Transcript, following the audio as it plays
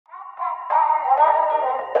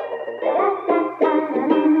Hello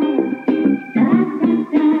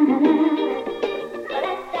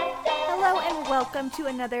and welcome to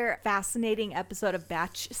another fascinating episode of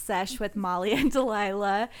Batch Sesh with Molly and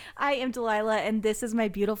Delilah. I am Delilah and this is my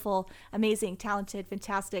beautiful, amazing, talented,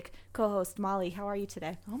 fantastic co-host Molly. How are you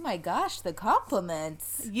today? Oh my gosh, the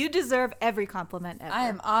compliments. You deserve every compliment ever. I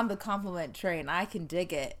am on the compliment train. I can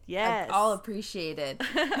dig it. Yes. All appreciated.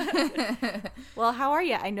 Well, how are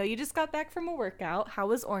you? I know you just got back from a workout. How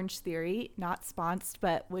was Orange Theory? Not sponsored,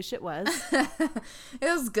 but wish it was. It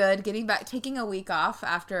was good. Getting back, taking a week off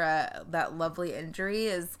after that lovely injury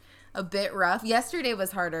is a bit rough. Yesterday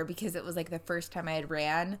was harder because it was like the first time I had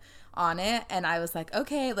ran on it, and I was like,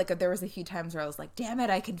 okay, like there was a few times where I was like, damn it,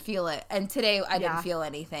 I can feel it, and today I didn't feel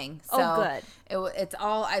anything. So good. It's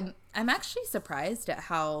all. I'm actually surprised at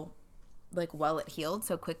how like well it healed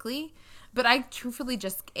so quickly, but I truthfully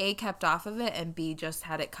just A, kept off of it, and B, just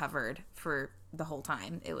had it covered for the whole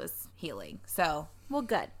time it was healing. So Well,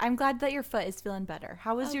 good. I'm glad that your foot is feeling better.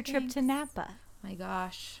 How was your trip to Napa? my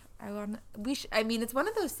gosh, I mean, it's one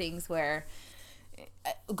of those things where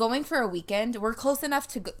going for a weekend, we're close enough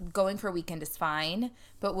to going for a weekend is fine,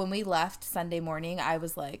 but when we left Sunday morning, I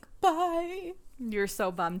was like, bye. You're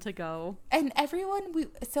so bummed to go. And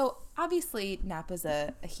so obviously Napa's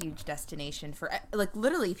a huge destination for like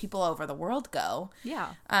literally people all over the world go.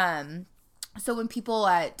 Yeah. So when people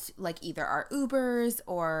at like either our Ubers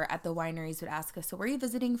or at the wineries would ask us, so where are you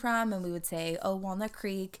visiting from? And we would say, oh, Walnut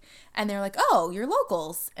Creek. And they're like, oh, you're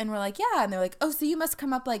locals. And we're like, yeah. And they're like, oh, so you must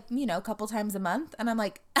come up like, a couple times a month. And I'm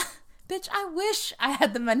like, bitch, I wish I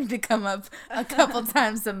had the money to come up a couple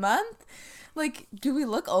times a month. Like, do we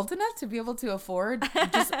look old enough to be able to afford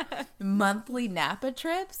just monthly Napa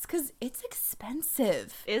trips? Because it's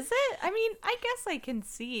expensive. Is it? I mean, I guess I can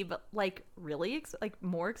see, but like really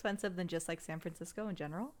more expensive than just like San Francisco in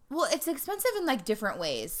general? Well, it's expensive in like different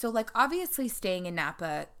ways. So like obviously staying in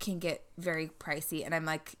Napa can get very pricey. And I'm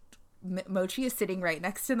like, Mochi is sitting right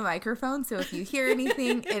next to the microphone, so if you hear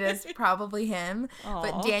anything, it is probably him. Aww.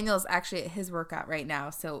 But Daniel's actually at his workout right now,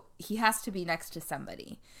 so he has to be next to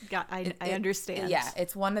somebody. I understand. Yeah,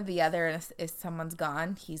 it's one or the other, and if someone's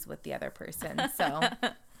gone, he's with the other person. So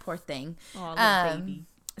poor thing. Aw, baby.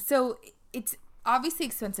 So it's obviously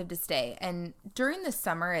expensive to stay, and during the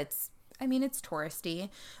summer, it's touristy.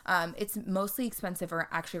 It's mostly expensive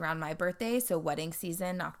actually around my birthday, so wedding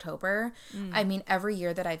season, October. I mean, every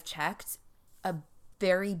year that I've checked, a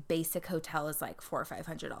very basic hotel is like $400 or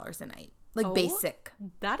 $500 a night. Like basic.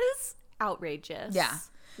 That is outrageous. Yeah.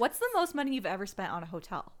 What's the most money you've ever spent on a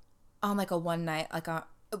hotel? On like a one night,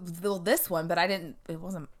 this one, but I didn't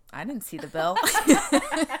see the bill.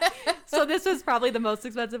 So this was probably the most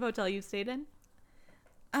expensive hotel you've stayed in?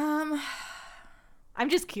 I'm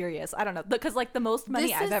just curious. I don't know. Because, like, the most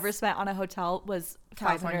money I've ever spent on a hotel was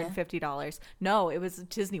 $550. No, it was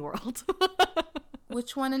Disney World.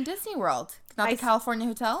 Which one in Disney World? Not the California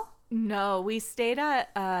Hotel? No, we stayed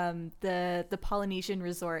at the Polynesian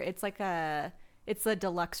Resort. It's like it's a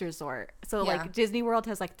deluxe resort. So, like, Disney World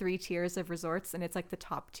has, like, 3 tiers of resorts, and it's, like, the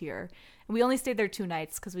top tier. And we only stayed there 2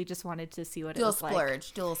 nights because we just wanted to see what it was like.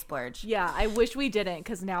 Dual splurge. Yeah, I wish we didn't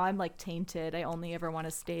because now I'm, like, tainted. I only ever want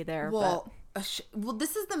to stay there. Well,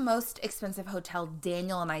 this is the most expensive hotel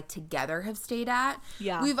Daniel and I together have stayed at.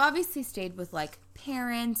 Yeah. We've obviously stayed with, like,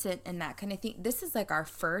 parents and that kind of thing. This is, like, our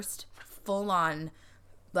first full-on,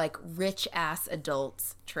 like, rich-ass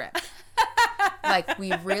adults trip. Like,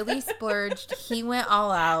 we really splurged. He went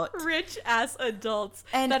all out. Rich-ass adults.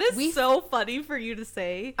 And that is so funny for you to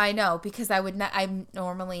say. I know, because I want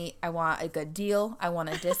a good deal. I want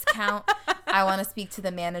a discount. I want to speak to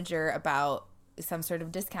the manager about some sort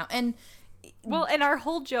of discount. And well, and our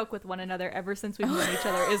whole joke with one another ever since we've known each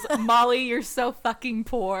other is, Molly, you're so fucking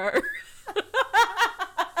poor.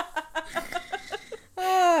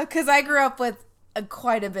 Because I grew up with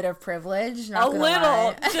quite a bit of privilege. Just a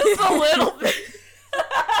little bit.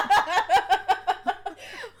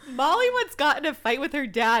 Molly once got in a fight with her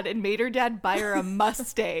dad and made her dad buy her a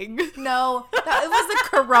Mustang. No, it was a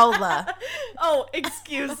Corolla. Oh,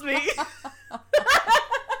 excuse me.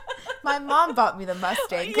 My mom bought me the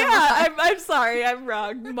Mustang. I'm sorry. I'm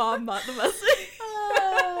wrong. Mom bought the Mustang.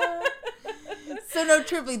 So no,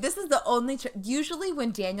 truly, this is the only usually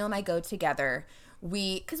when Daniel and I go together,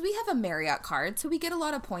 because we have a Marriott card, so we get a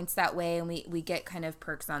lot of points that way, and we get kind of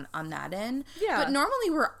perks on that end. Yeah. But normally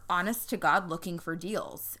we're honest to God looking for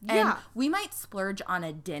deals. And we might splurge on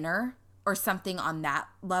a dinner or something on that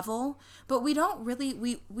level, but we don't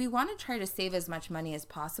really, we want to try to save as much money as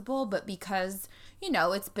possible, but because,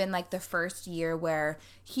 it's been like the first year where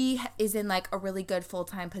he is in like a really good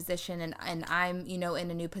full-time position and I'm,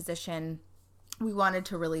 in a new position we wanted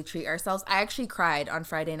to really treat ourselves. I actually cried on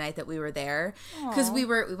Friday night that we were there because we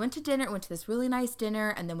went to dinner, went to this really nice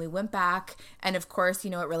dinner, and then we went back. And of course,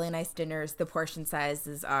 at really nice dinners, the portion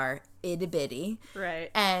sizes are itty bitty. Right.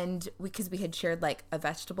 And because we had shared like a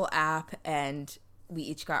vegetable app and we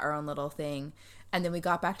each got our own little thing. And then we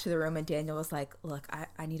got back to the room and Daniel was like, look,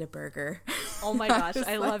 I need a burger. Oh my gosh,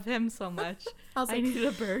 I love him so much. I need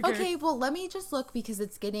a burger. Okay, well, let me just look because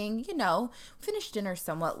it's getting, finished dinner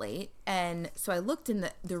somewhat late. And so I looked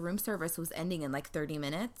and the room service was ending in like 30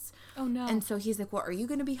 minutes. Oh no. And so he's like, well, are you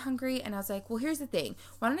going to be hungry? And I was like, well, here's the thing.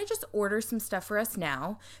 Why don't I just order some stuff for us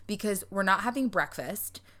now because we're not having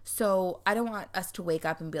breakfast. So I don't want us to wake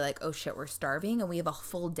up and be like, oh shit, we're starving and we have a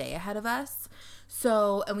full day ahead of us.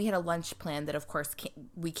 So, and we had a lunch plan that, of course,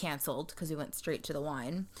 we canceled because we went straight to the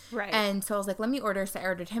wine. Right. And so I was like, let me order. So I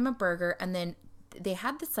ordered him a burger. And then they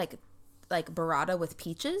had this, like burrata with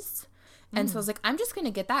peaches. And so I was like, I'm just going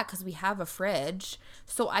to get that because we have a fridge.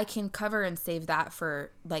 So I can cover and save that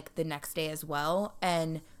for, like, the next day as well.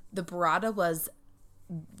 And the burrata was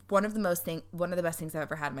one of the best things I've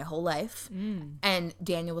ever had in my whole life. And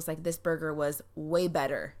Daniel was like, this burger was way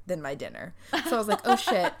better than my dinner. So I was like, oh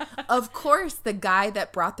shit. Of course, the guy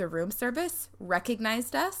that brought the room service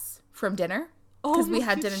recognized us from dinner because we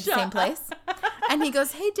had dinner at the same place. And he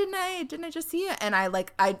goes, hey, didn't I just see you? And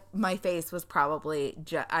my face was probably,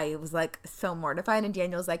 I was like so mortified. And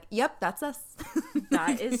Daniel was like, yep, that's us.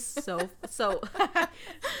 That is so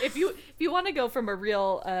if you want to go from a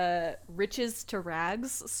real riches to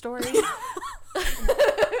rags story.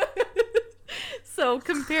 So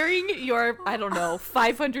comparing your, I don't know,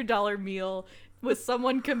 $500 meal with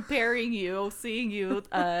someone seeing you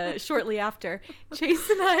shortly after, Chase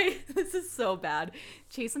and I, this is so bad.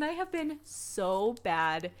 Chase and I have been so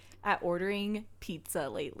bad at ordering pizza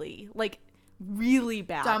lately. Like, really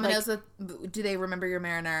bad. Domino's do they remember your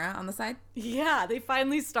marinara on the side? Yeah, they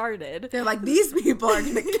finally started. They're like, these people are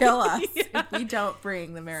going to kill us if we don't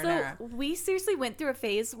bring the marinara. So we seriously went through a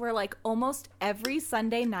phase where like almost every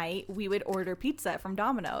Sunday night we would order pizza from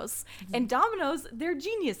Domino's. And Domino's, they're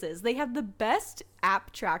geniuses. They have the best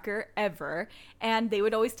app tracker ever, and they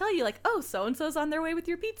would always tell you like, oh, so-and-so's on their way with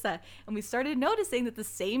your pizza. And we started noticing that the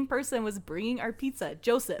same person was bringing our pizza,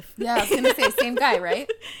 Joseph. Yeah, I was gonna say same guy, right?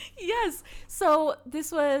 Yes. So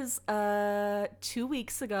this was 2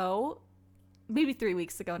 weeks ago, maybe 3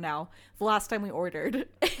 weeks ago now, the last time we ordered.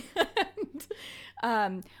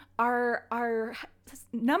 And our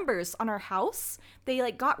numbers on our house, they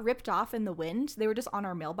like got ripped off in the wind. They were just on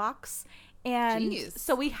our mailbox. And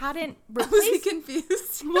so we hadn't replaced. Was he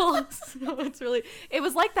confused? Well, so it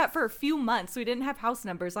was like that for a few months. We didn't have house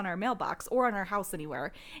numbers on our mailbox or on our house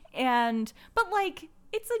anywhere. But like,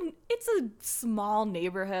 it's a small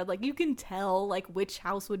neighborhood. Like, you can tell like which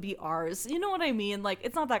house would be ours. You know what I mean? Like,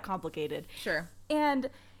 it's not that complicated. Sure. And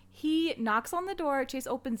he knocks on the door. Chase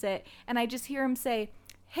opens it, and I just hear him say,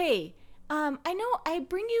 "Hey, I know I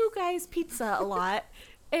bring you guys pizza a lot."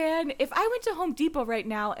 And if I went to Home Depot right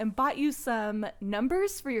now and bought you some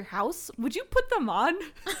numbers for your house, would you put them on?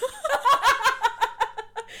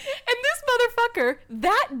 And this motherfucker,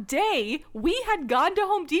 that day, we had gone to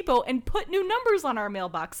Home Depot and put new numbers on our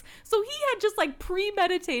mailbox. So he had just like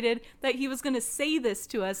premeditated that he was going to say this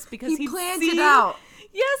to us because he planned it out.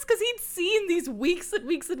 Yes, because he'd seen these weeks and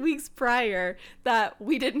weeks and weeks prior that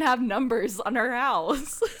we didn't have numbers on our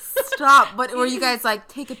house. Stop. But were you guys like,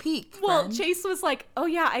 take a peek? Well, friend? Chase was like, oh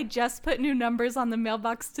yeah, I just put new numbers on the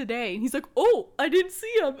mailbox today. And he's like, oh, I didn't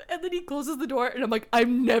see them. And then he closes the door and I'm like,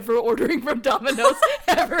 I'm never ordering from Domino's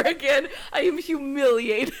ever again. I am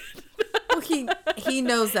humiliated. Well, he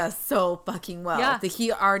knows us so fucking well. Yeah. That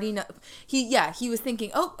he already know. He was thinking,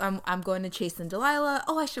 oh, I'm going to Chase and Delilah.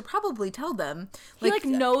 Oh, I should probably tell them. He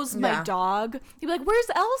knows my dog. He'd be like, "Where's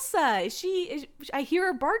Elsa? I hear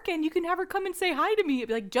her barking. You can have her come and say hi to me." He'd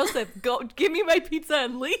be like, "Joseph, go give me my pizza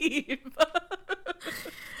and leave."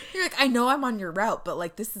 You're like, I know I'm on your route, but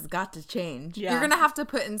like this has got to change. Yeah. You're gonna have to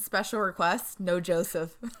put in special requests. No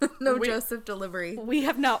Joseph. Joseph delivery. We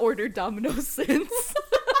have not ordered Domino's since.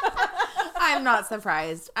 I'm not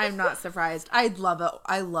surprised. I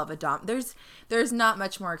love a Dom. There's not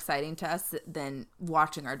much more exciting to us than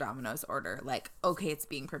watching our Domino's order. Like, okay, it's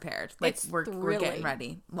being prepared. Like we're getting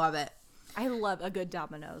ready. Love it. I love a good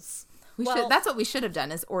Domino's. That's what we should have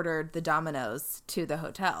done, is ordered the Domino's to the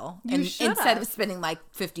hotel instead of spending like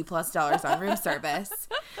 $50+ on room service.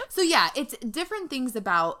 So yeah, it's different things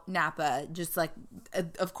about Napa. Just like,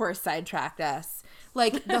 of course, sidetracked us.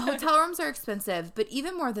 Like, the hotel rooms are expensive, but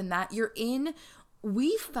even more than that,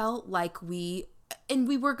 we felt like we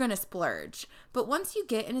were going to splurge. But once you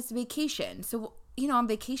get, and it's vacation. So on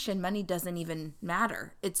vacation, money doesn't even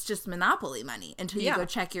matter. It's just Monopoly money until you go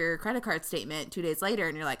check your credit card statement 2 days later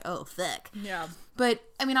and you're like, oh, thick. Yeah. But,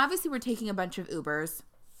 I mean, obviously we're taking a bunch of Ubers.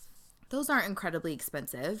 Those aren't incredibly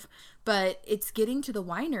expensive, but it's getting to the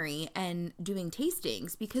winery and doing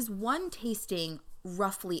tastings, because one tasting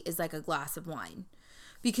roughly is like a glass of wine,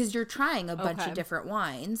 because you're trying a bunch of different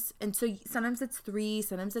wines. And so sometimes it's 3,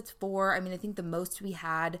 sometimes it's 4. I mean, I think the most we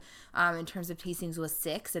had in terms of tastings was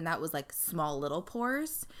 6, and that was like small little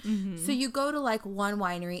pours. Mm-hmm. So you go to like one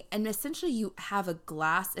winery and essentially you have a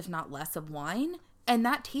glass, if not less, of wine. And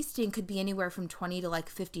that tasting could be anywhere from $20 to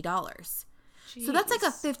like $50. Jeez. So that's like a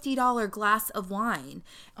 $50 glass of wine.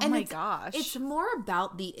 And my gosh. It's more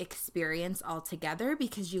about the experience altogether,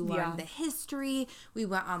 because you learn the history. We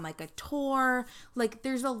went on like a tour. Like,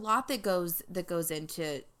 there's a lot that goes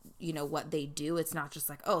into, what they do. It's not just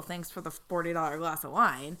like, oh, thanks for the $40 glass of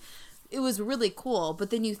wine. It was really cool. But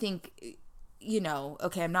then you think,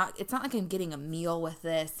 okay, it's not like I'm getting a meal with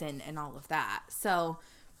this and all of that. So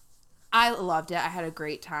I loved it. I had a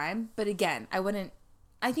great time. But again,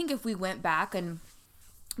 I think if we went back, and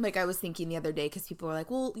like I was thinking the other day, because people were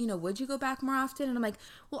like, well, would you go back more often? And I'm like,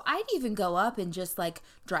 well, I'd even go up and just like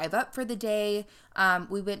drive up for the day.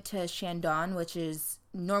 We went to Chandon, which is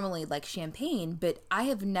normally like champagne, but I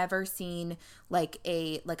have never seen like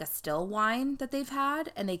a still wine that they've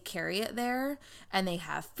had, and they carry it there and they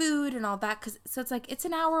have food and all that. So it's like, it's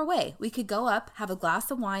an hour away. We could go up, have a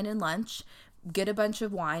glass of wine and lunch, get a bunch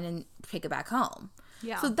of wine and take it back home.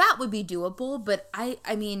 Yeah. So that would be doable, but I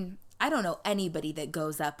mean, I don't know anybody that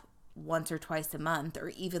goes up once or twice a month, or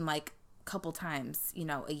even like a couple times,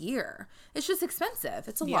 a year. It's just expensive.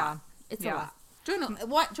 It's a lot. It's a lot.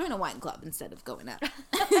 Join a wine club instead of going up.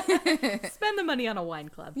 Spend the money on a wine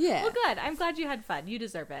club. Yeah. Well, good. I'm glad you had fun. You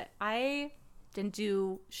deserve it. I didn't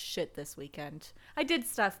do shit this weekend. I did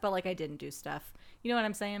stuff, but like I didn't do stuff. You know what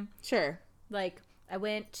I'm saying? Sure. Like, I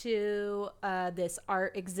went to this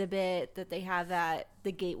art exhibit that they have at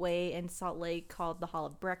the Gateway in Salt Lake called the Hall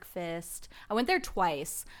of Breakfast. I went there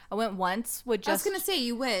twice. I went once with just... I was going to say,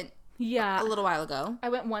 you went a little while ago. I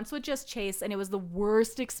went once with just Chase, and it was the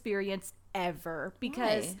worst experience ever,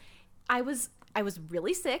 because I was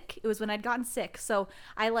really sick. It was when I'd gotten sick. So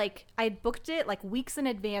I booked it like weeks in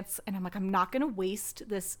advance, and I'm like, I'm not going to waste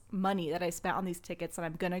this money that I spent on these tickets, and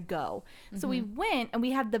I'm going to go. Mm-hmm. So we went, and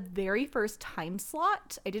we had the very first time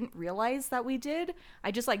slot. I didn't realize that we did.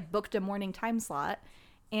 I just like booked a morning time slot,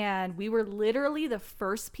 and we were literally the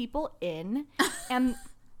first people in. And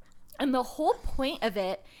the whole point of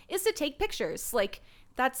it is to take pictures. Like,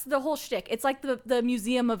 that's the whole shtick. It's like the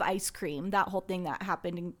Museum of Ice Cream, that whole thing that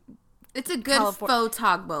happened in It's a good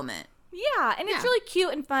photog moment. Yeah, and it's really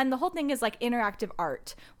cute and fun. The whole thing is like interactive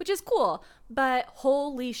art, which is cool. But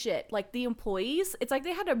holy shit, like the employees, it's like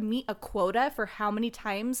they had to meet a quota for how many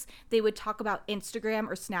times they would talk about Instagram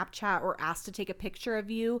or Snapchat or ask to take a picture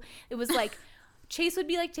of you. It was like Chase would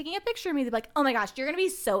be like taking a picture of me. They'd be like, oh my gosh, you're going to be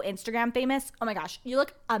so Instagram famous. Oh my gosh, you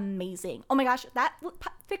look amazing. Oh my gosh, that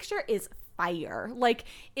picture is fire. Like,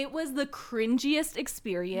 it was the cringiest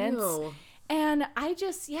experience. Ew. And I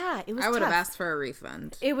just, it was I would tough. have asked for a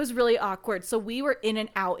refund. It was really awkward. So we were in and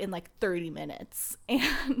out in like 30 minutes.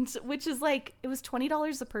 And which is like, it was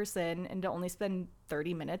 $20 a person, and to only spend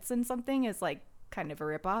 30 minutes in something is like kind of a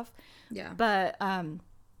ripoff. Yeah. But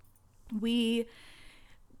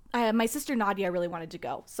my sister Nadia really wanted to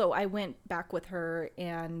go. So I went back with her,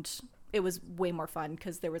 and it was way more fun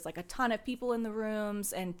because there was like a ton of people in the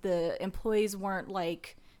rooms, and the employees weren't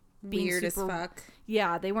like being weird as fuck.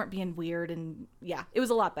 Yeah, they weren't being weird, and it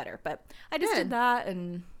was a lot better. But I just did that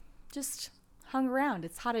and just hung around.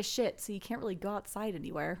 It's hot as shit, so you can't really go outside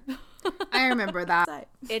anywhere. I remember that.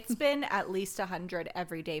 It's been at least 100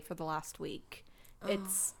 every day for the last week.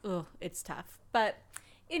 It's tough. But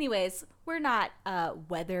anyways, we're not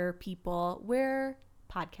weather people. We're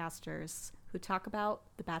podcasters who talk about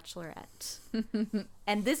The Bachelorette.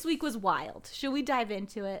 And this week was wild. Should we dive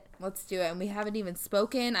into it? Let's do it. And we haven't even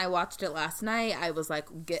spoken. I watched it last night. I was like,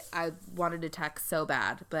 I wanted to text so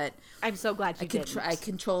bad, but I'm so glad you didn't. I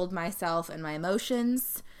controlled myself and my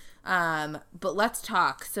emotions. But let's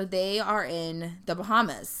talk. So they are in the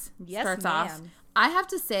Bahamas. Yes, Starts ma'am. off. I have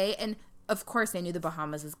to say, and of course I knew the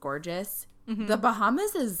Bahamas is gorgeous. Mm-hmm. The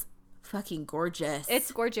Bahamas is fucking gorgeous.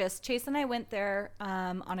 It's gorgeous. Chase and I went there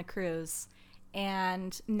on a cruise.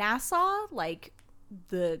 And Nassau, like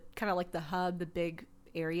the kind of like the hub, the big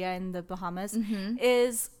area in the Bahamas,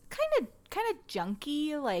 is kind of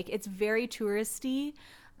junky. Like, it's very touristy,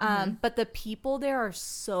 but the people there are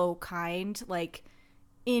so kind. Like,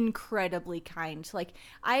 incredibly kind. Like,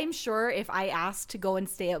 I'm sure if I asked to go and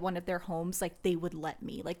stay at one of their homes, like, they would let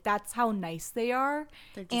me. Like, that's how nice they are.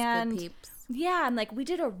 They're just good peeps. Yeah, and like we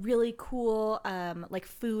did a really cool like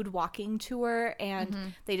food walking tour,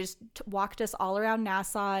 and they just walked us all around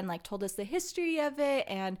Nassau and like told us the history of it,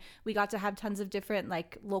 and we got to have tons of different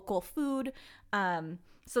like local food.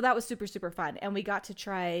 So that was super, super fun. And we got to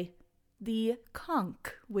try the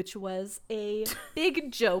conch, which was a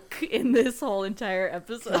big joke in this whole entire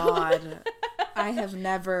episode. God, I have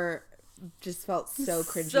never just felt so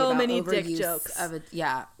cringy So about many overuse dick jokes. of it.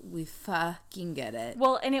 Yeah, we fucking get it.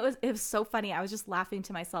 Well, and it was so funny. I was just laughing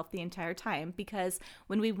to myself the entire time because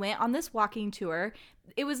when we went on this walking tour,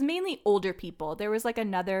 it was mainly older people. There was like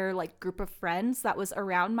another like group of friends that was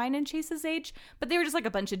around mine and Chase's age, but they were just like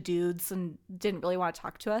a bunch of dudes and didn't really want to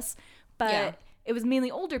talk to us. But it was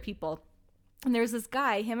mainly older people. And there was this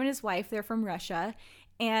guy, him and his wife, they're from Russia,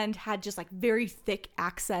 and had just like very thick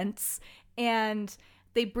accents. And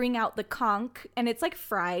they bring out the conch, and it's like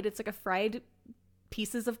fried. It's like a fried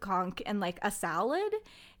pieces of conch and like a salad.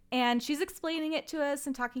 And she's explaining it to us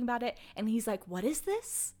and talking about it. And he's like, "What is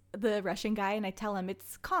this?" The Russian guy. And I tell him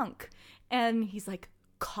it's conch. And he's like,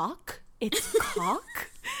 "Cock? It's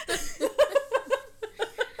cock?" It's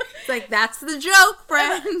like, that's the joke,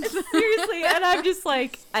 friend. Seriously. And I'm just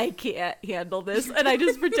like, I can't handle this. And I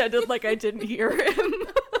just pretended like I didn't hear him.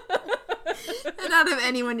 And out of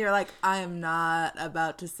anyone, you're like, I am not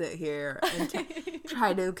about to sit here and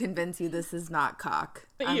try to convince you this is not cock.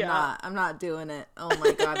 I'm not doing it. Oh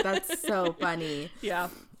my God, that's so funny. Yeah.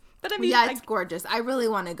 But I mean, yeah, it's gorgeous. I really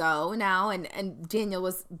want to go now. And Daniel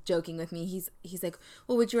was joking with me. He's like,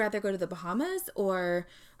 well, would you rather go to the Bahamas or,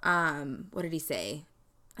 what did he say?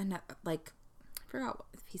 And like, I forgot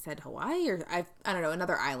if he said Hawaii or I don't know,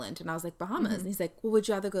 another island. And I was like, Bahamas. And he's like, well, would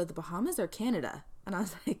you rather go to the Bahamas or Canada? And I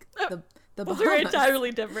was like, the Bahamas. Those are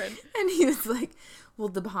entirely different. And he was like, well,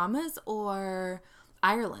 the Bahamas or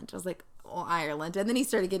Ireland? I was like, well, Ireland. And then he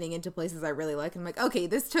started getting into places I really like. And I'm like, okay,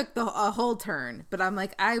 this took a whole turn. But I'm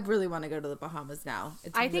like, I really want to go to the Bahamas now.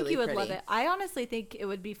 I think you would love it. I honestly think it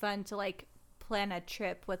would be fun to like plan a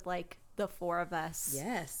trip with like the four of us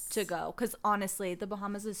to go, because honestly the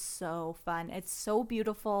Bahamas is so fun. It's so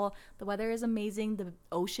beautiful. The weather is amazing. The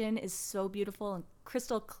ocean is so beautiful and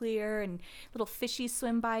crystal clear, and little fishies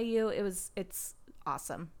swim by you. It's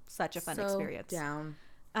awesome. Such a fun experience. Down.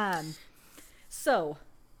 So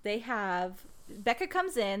they have Becca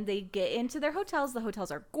comes in, they get into their hotels. The hotels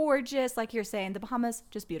are gorgeous, like you're saying. The Bahamas,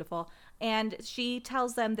 just beautiful. And she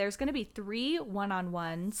tells them there's going to be 3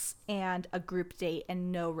 one-on-ones and a group date and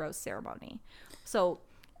no rose ceremony. So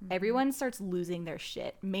everyone starts losing their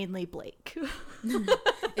shit, mainly Blake.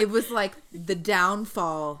 It was like the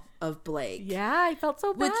downfall of Blake. Yeah, I felt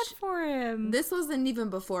so bad for him. This wasn't even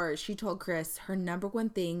before she told Chris her number one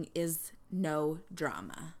thing is no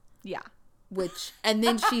drama. Yeah. And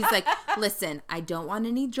then she's like, listen, I don't want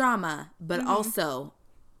any drama, but also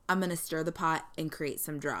I'm going to stir the pot and create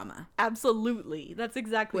some drama. Absolutely. That's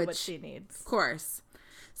exactly what she needs. Of course.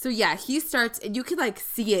 So yeah, he starts, and you can like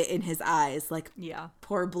see it in his eyes. Like,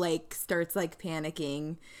 poor Blake starts like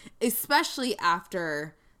panicking, especially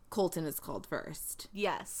after Colton is called first.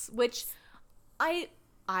 Yes. Which I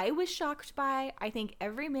was shocked by. I think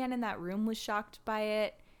every man in that room was shocked by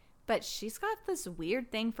it. But she's got this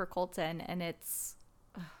weird thing for Colton, and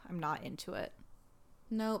I'm not into it.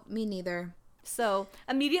 Nope, me neither. So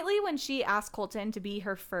immediately when she asked Colton to be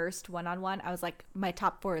her first one-on-one, I was like, my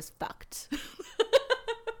top 4 is fucked.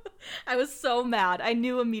 I was so mad. I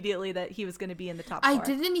knew immediately that he was going to be in the top 4. I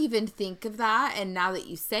didn't even think of that, and now that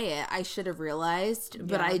you say it, I should have realized.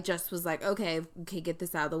 But I just was like, okay, get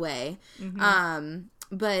this out of the way.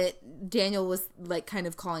 But Daniel was like kind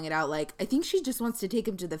of calling it out, like, I think she just wants to take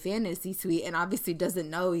him to the fantasy suite and obviously doesn't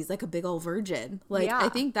know he's like a big old virgin. Like, I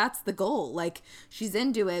think that's the goal. Like, she's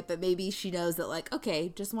into it, but maybe she knows that, like,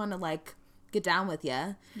 okay, just want to like get down with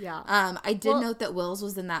you. Yeah. I did note that Wills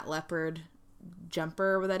was in that leopard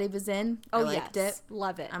jumper that he was in. I liked it.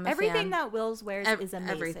 Love it. Everything that Wills wears is amazing.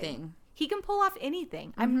 Everything. He can pull off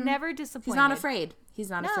anything. I'm never disappointed. He's not afraid. He's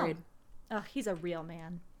not afraid. Oh, he's a real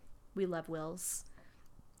man. We love Wills.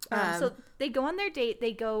 So they go on their date.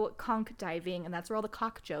 They go conch diving, and that's where all the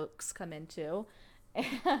cock jokes come into.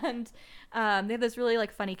 And they have this really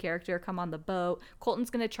like funny character come on the boat. Colton's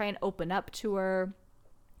gonna try and open up to her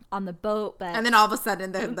on the boat, but and then all of a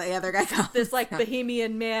sudden the other guy comes. This like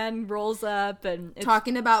Bohemian man rolls up and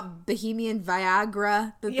talking about Bohemian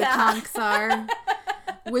Viagra that the conchs are,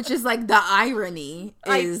 which is like the irony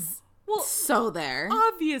is. Well, so there.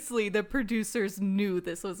 Obviously, the producers knew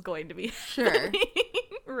this was going to be happening,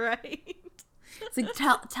 right? It's like,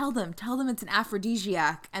 tell them it's an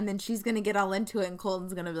aphrodisiac. And then she's going to get all into it and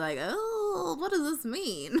Colton's going to be like, oh, what does this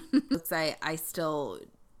mean? I still...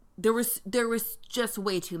 There was just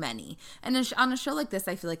way too many. And on a show like this,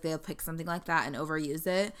 I feel like they'll pick something like that and overuse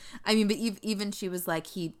it. I mean, but even she was like,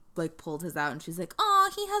 he like pulled his out and she's like,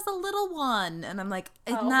 oh, he has a little one. And I'm like,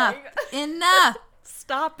 enough.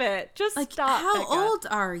 Stop it. Just like, stop. How old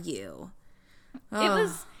are you? It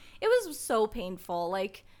was so painful.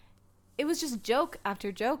 Like, it was just joke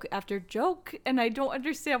after joke after joke, and I don't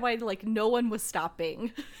understand why, like, no one was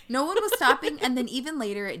stopping. No one was stopping, and then even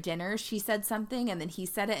later at dinner, she said something, and then he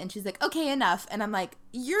said it, and she's like, okay, enough. And I'm like,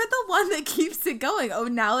 you're the one that keeps it going. Oh,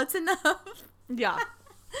 now it's enough. Yeah.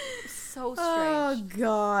 So strange. Oh,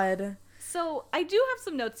 God. So, I do have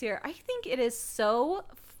some notes here. I think it is so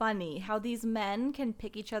funny how these men can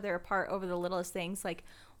pick each other apart over the littlest things. Like,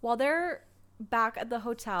 while they're back at the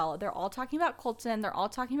hotel, they're all talking about Colton, they're all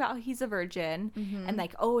talking about how he's a virgin, and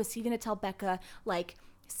like, oh, is he gonna tell Becca, like,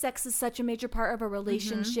 sex is such a major part of a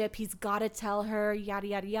relationship, he's gotta tell her, yada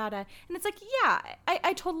yada yada. And it's like, yeah,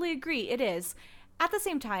 I totally agree, it is. At the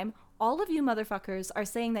same time, all of you motherfuckers are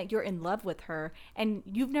saying that you're in love with her and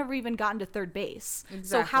you've never even gotten to third base. Exactly.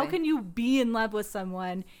 So how can you be in love with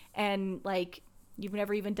someone and, like, you've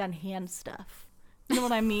never even done hand stuff? You know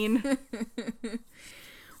what I mean?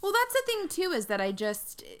 Well, that's the thing, too, is that I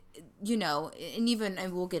just, you know,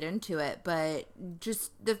 and we'll get into it, but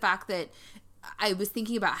just the fact that I was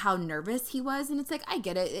thinking about how nervous he was, and it's like, I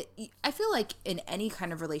get it. I feel like in any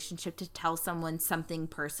kind of relationship, to tell someone something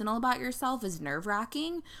personal about yourself is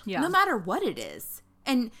nerve-wracking, no matter what it is.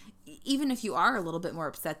 And even if you are a little bit more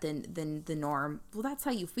upset than the norm, well, that's how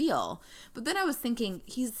you feel. But then I was thinking,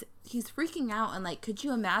 he's freaking out, and, like, could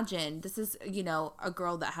you imagine, this is, you know, a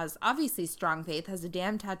girl that has obviously strong faith, has a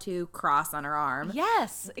damn tattoo cross on her arm.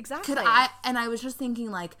 Yes, exactly. And I was just thinking,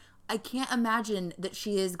 like, I can't imagine that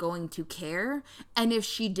she is going to care, and if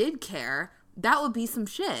she did care, that would be some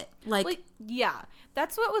shit. Like yeah,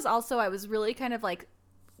 that's what was also, I was really kind of, like,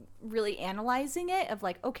 really analyzing it of,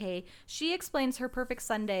 like, okay, she explains her perfect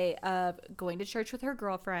Sunday of going to church with her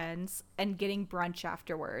girlfriends and getting brunch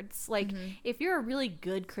afterwards. Like, if you're a really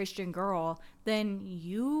good Christian girl, then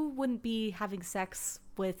you wouldn't be having sex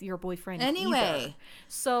with your boyfriend anyway. Either.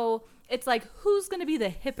 So it's like, who's gonna be the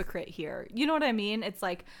hypocrite here? You know what I mean? It's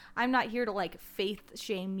like, I'm not here to, like, faith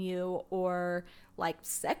shame you or, like,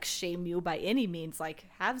 sex shame you by any means. Like,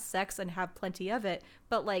 have sex and have plenty of it,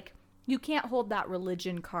 but, like, you can't hold that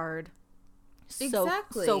religion card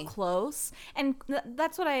so close. And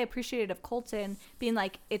that's what I appreciated of Colton being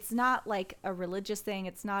like, it's not like a religious thing,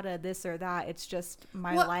 it's not a this or that, it's just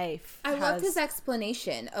my life. I loved his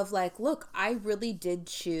explanation of, like, look, I really did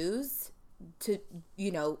choose to,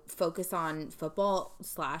 you know, focus on football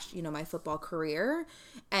 / you know, my football career,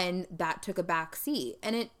 and that took a back seat,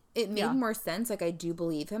 and it made more sense. Like, I do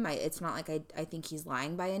believe him. It's not like I think he's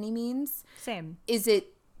lying by any means. Same. Is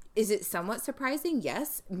it somewhat surprising?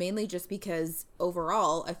 Yes, mainly just because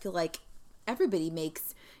overall, I feel like everybody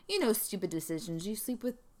makes, you know, stupid decisions. You sleep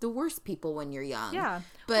with the worst people when you're young. Yeah.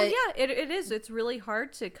 But well, yeah, it is. It's really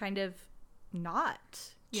hard to kind of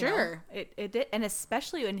not. Sure. It and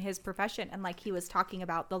especially in his profession, and like he was talking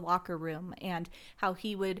about the locker room and how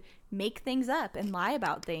he would make things up and lie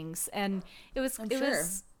about things, and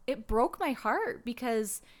it broke my heart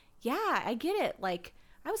because I get it. Like,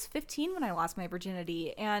 I was 15 when I lost my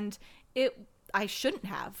virginity, and I shouldn't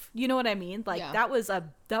have. You know what I mean? Like, that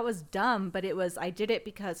was dumb, but I did it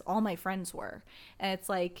because all my friends were. And it's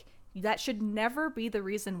like, that should never be the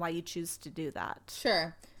reason why you choose to do that.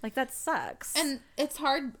 Sure. Like, that sucks. And it's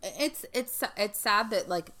hard. It's sad that,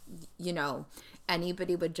 like, you know,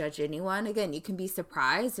 anybody would judge anyone. Again, you can be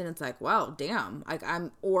surprised and it's like, wow, damn. Like,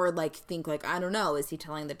 or like think like, I don't know, is he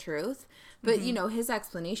telling the truth? But you know, his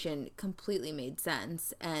explanation completely made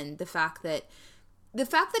sense. And the fact that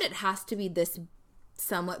it has to be this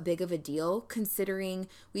somewhat big of a deal, considering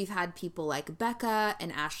we've had people like Becca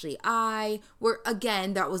and Ashley where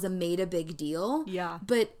again, that was made a big deal. Yeah.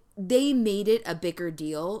 But they made it a bigger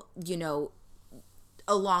deal, you know,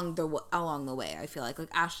 along the way. I feel like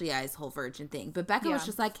Ashley I's whole virgin thing, but Becca was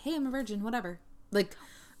just like, hey, I'm a virgin, whatever. Like,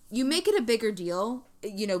 you make it a bigger deal,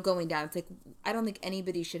 you know, going down. It's like, I don't think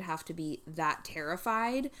anybody should have to be that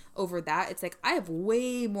terrified over that. It's like, I have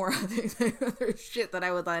way more other shit that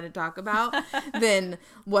I would like to talk about than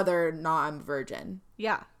whether or not I'm a virgin.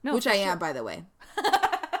 Yeah. No, which I am, by the way.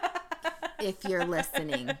 If you're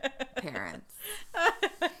listening, parents.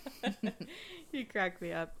 You crack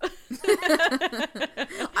me up.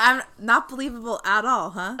 I'm not believable at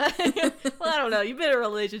all, huh? Well, I don't know. You've been in a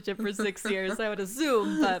relationship for 6 years, I would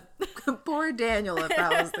assume, but Poor Daniel, if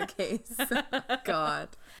that was the case. God.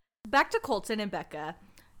 back to Colton and Becca.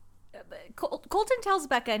 Colton tells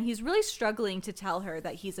Becca, and he's really struggling to tell her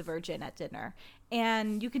that he's a virgin at dinner.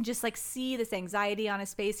 And you can just like see this anxiety on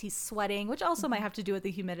his face. He's sweating, which also might have to do with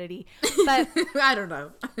the humidity. But I don't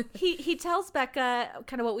know. he tells Becca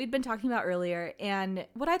kind of what we'd been talking about earlier. And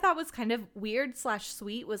what I thought was kind of weird /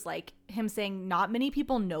 sweet was like him saying, not many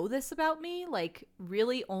people know this about me. Like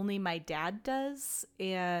really only my dad does.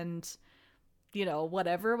 And, you know,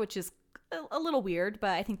 whatever, which is a little weird,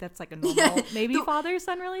 but I think that's like a normal maybe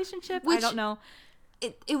father-son relationship. I don't know.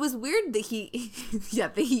 It was weird that he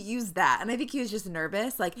that he used that, and I think he was just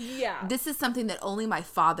nervous, like, this is something that only my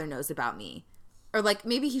father knows about me, or like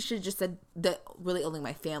maybe he should have just said that really only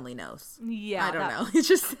my family knows. I don't know. It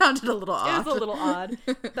just sounded a little odd. It was a little odd.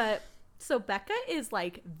 But so Becca is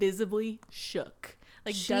like visibly shook,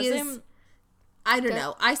 like I don't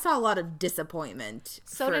know. I saw a lot of disappointment.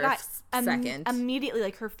 So did I. Second. Immediately,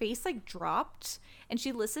 like her face like dropped, and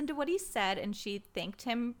she listened to what he said, and she thanked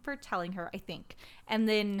him for telling her, I think. And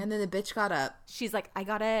then the bitch got up. She's like,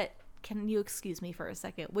 can you excuse me for a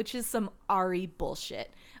second? Which is some Ari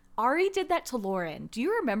bullshit. Ari did that to Lauren. Do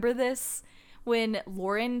you remember this? When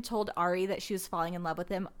Lauren told Ari that she was falling in love with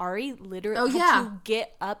him, Ari literally had to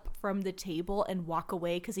get up from the table and walk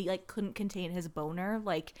away because he like couldn't contain his boner.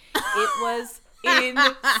 Like it was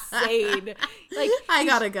insane. Like I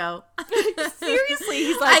gotta go. Seriously,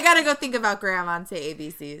 he's like, I gotta go think about Grandma and say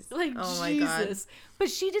ABCs. Like, oh my God.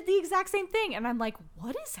 But she did the exact same thing, and I'm like,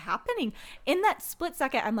 what is happening? In that split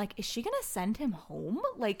second, I'm like, is she gonna send him home?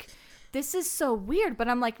 Like, this is so weird. But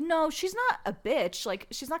I'm like, no, she's not a bitch. Like,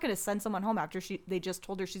 she's not gonna send someone home after they just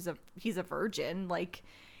told her he's a virgin. Like,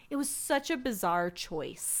 it was such a bizarre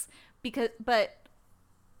choice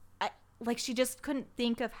like she just couldn't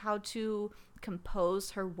think of how to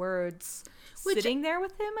compose her words sitting there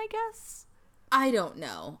with him, I guess. I don't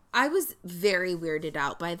know. I was very weirded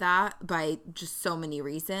out by that, by just so many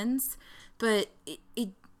reasons. But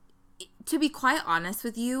to be quite honest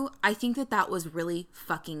with you, I think that was really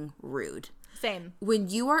fucking rude. Same. When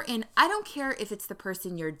you are in, I don't care if it's the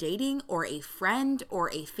person you're dating or a friend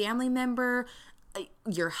or a family member,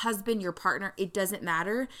 your husband, your partner, it doesn't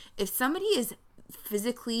matter. If somebody is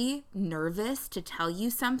physically nervous to tell you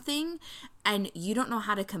something and you don't know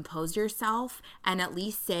how to compose yourself and at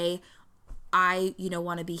least say, I,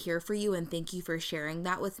 want to be here for you and thank you for sharing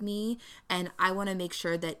that with me. And I want to make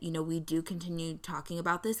sure that, we do continue talking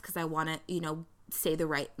about this because I want to,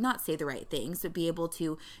 not say the right things, but be able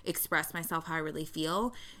to express myself how I really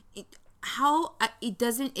feel. It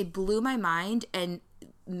blew my mind, and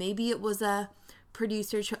maybe it was a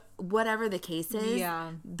producer, whatever the case is,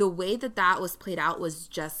 the way that was played out was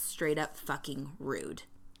just straight up fucking rude.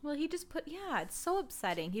 Well, he just it's so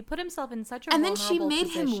upsetting. He put himself in such a and vulnerable then she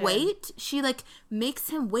made position. him wait. She like makes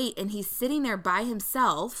him wait, and he's sitting there by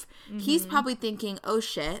himself. Mm-hmm. He's probably thinking, oh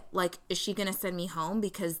shit, like, is she gonna send me home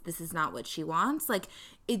because this is not what she wants? Like,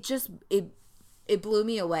 it blew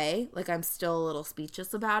me away. Like, I'm still a little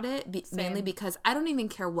speechless about it, mainly because I don't even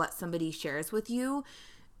care what somebody shares with you.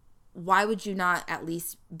 Why would you not at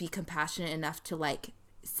least be compassionate enough to like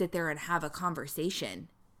sit there and have a conversation?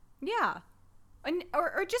 Yeah.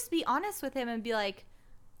 Or just be honest with him and be like,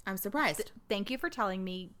 I'm surprised. Thank you for telling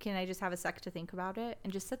me. Can I just have a sec to think about it?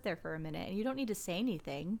 And just sit there for a minute. And you don't need to say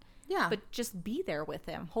anything. Yeah. But just be there with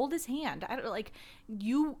him. Hold his hand. I don't like,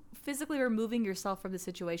 you physically removing yourself from the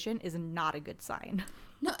situation is not a good sign.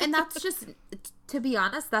 No, and that's just, to be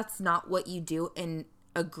honest, that's not what you do in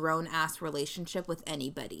a grown-ass relationship with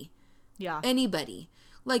anybody. Yeah. Anybody.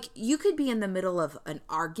 Like, you could be in the middle of an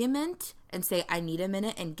argument and say, I need a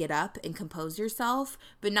minute, and get up and compose yourself,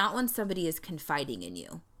 but not when somebody is confiding in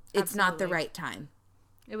you. It's not the right time.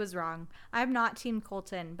 It was wrong. I'm not Team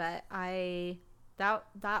Colton, but that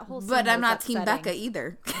whole scene But I'm not upsetting. Team Becca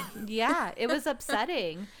either. Yeah, it was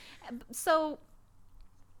upsetting. So,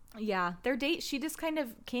 yeah, their date, she just kind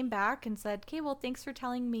of came back and said, okay, well, thanks for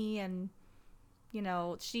telling me. And,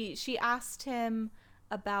 she asked him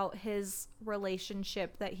about his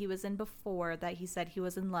relationship that he was in before, that he said he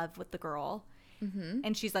was in love with the girl. Mm-hmm.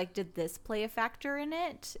 And she's like, did this play a factor in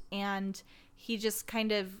it? And he just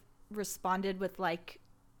kind of responded with like,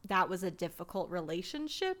 that was a difficult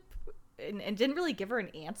relationship, and didn't really give her an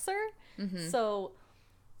answer. Mm-hmm. So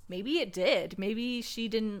maybe it did. Maybe she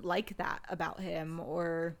didn't like that about him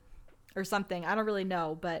or something. I don't really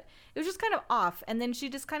know, but it was just kind of off. And then she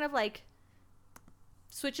just kind of like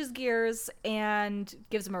switches gears and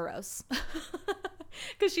gives him a rose.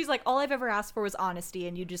 Because she's like, all I've ever asked for was honesty,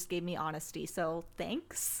 and you just gave me honesty, so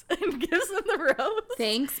thanks. And gives him the rose.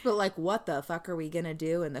 Thanks, but like, what the fuck are we gonna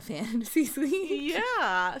do in the fantasy suite?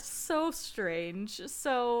 Yeah, so strange.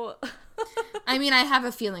 So, I mean, I have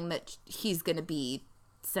a feeling that he's gonna be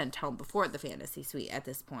sent home before the fantasy suite at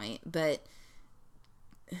this point, but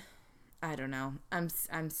I don't know. I'm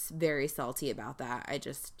very salty about that.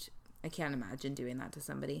 I can't imagine doing that to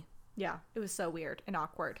somebody. Yeah, it was so weird and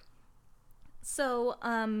awkward. So,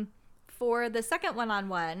 for the second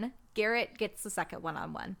one-on-one, Garrett gets the second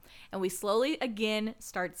one-on-one. And we slowly, again,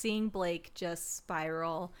 start seeing Blake just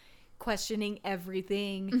spiral, questioning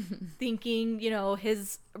everything, thinking,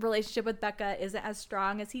 his relationship with Becca isn't as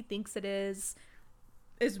strong as he thinks it is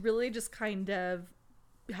really just kind of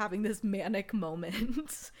having this manic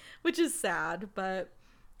moment, which is sad, but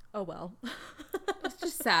oh well. It's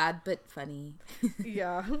just sad, but funny.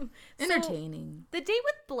 Yeah. Entertaining. So, the date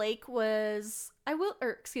with Blake was,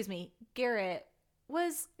 Garrett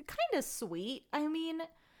was kind of sweet. I mean,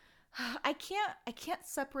 I can't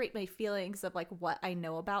separate my feelings of like what I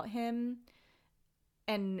know about him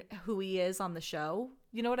and who he is on the show.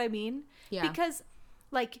 You know what I mean? Yeah. Because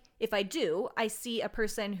like, if I do, I see a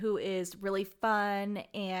person who is really fun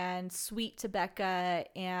and sweet to Becca,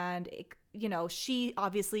 and, she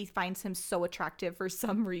obviously finds him so attractive for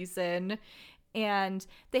some reason, and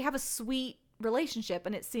they have a sweet relationship,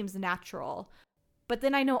 and it seems natural. But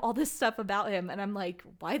then I know all this stuff about him, and I'm like,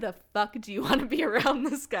 why the fuck do you want to be around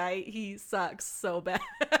this guy? He sucks so bad.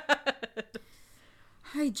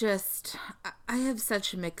 I have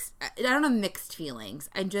such mixed, I don't have mixed feelings.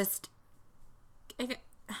 I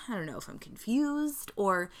don't know if I'm confused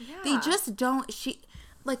or they just don't,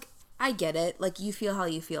 I get it. Like, you feel how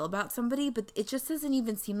you feel about somebody, but it just doesn't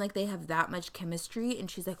even seem like they have that much chemistry. And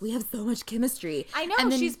she's like, we have so much chemistry. I know.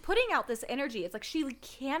 And then, she's putting out this energy. It's like she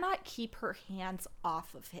cannot keep her hands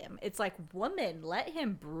off of him. It's like, woman, let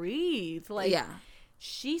him breathe. Like, yeah.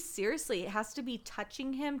 She seriously has to be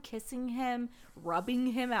touching him, kissing him, rubbing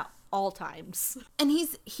him at all times. And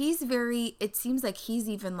he's very, it seems like he's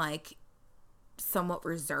even like somewhat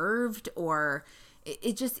reserved, or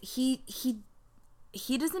it just,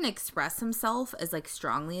 he doesn't express himself as like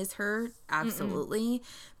strongly as her. Absolutely. Mm-mm.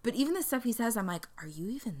 But even the stuff he says, I'm like, are you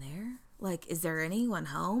even there? Like, is there anyone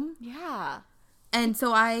home? Yeah. And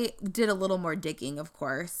so I did a little more digging, of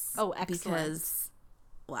course. Oh, excellent. Because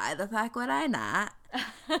why the fuck would I not?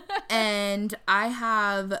 And I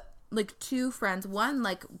have like two friends, one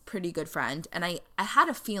like pretty good friend, and I had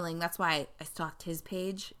a feeling, that's why I stalked his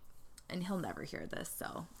page, and he'll never hear this,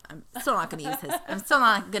 so I'm still not going to use his, I'm still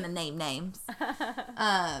not going to name names.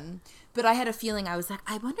 But I had a feeling, I was like,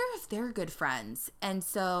 I wonder if they're good friends. And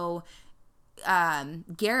so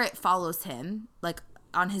Garrett follows him, like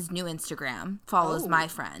on his new Instagram, follows my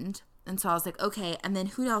friend. And so I was like, okay. And then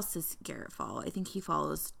who else does Garrett follow? I think he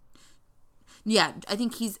follows, I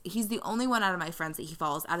think he's the only one out of my friends that he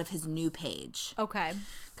follows out of his new page. Okay.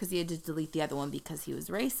 Because he had to delete the other one because he was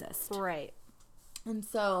racist. Right. And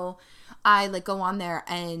so I like go on there,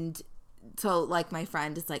 and so like my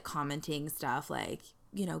friend is like commenting stuff like,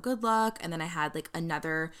 good luck. And then I had like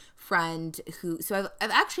another friend who, so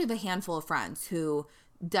I've actually have a handful of friends who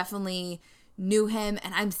definitely knew him,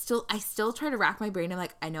 and I still try to rack my brain. I'm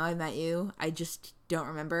like, I know I met you, I just don't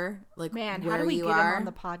remember like, man, where how do we you get are. him on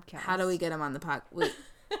the podcast? How do we get him on the pod? Wait,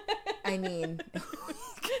 I mean,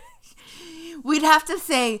 we'd have to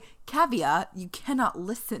say, caveat, you cannot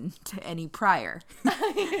listen to any prior.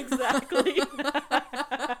 Exactly.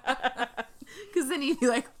 Because then you'd be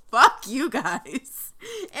like, fuck you guys.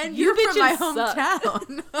 And you're from my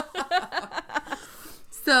hometown.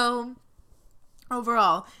 So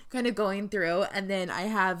overall, kind of going through, and then I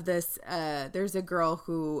have this, there's a girl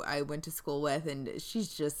who I went to school with, and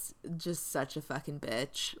she's just such a fucking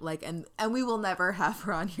bitch. Like, and we will never have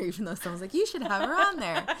her on here, even though someone's like, you should have her on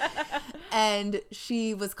there. And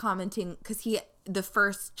she was commenting, because the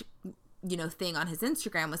first, thing on his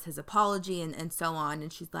Instagram was his apology and so on.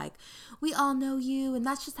 And she's like, we all know you, and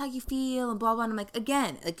that's just how you feel, and blah, blah. And I'm like,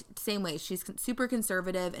 again, like, same way. She's super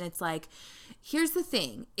conservative. And it's like, here's the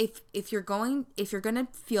thing. If you're going to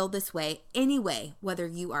feel this way anyway, whether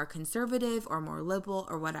you are conservative or more liberal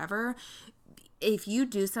or whatever, if you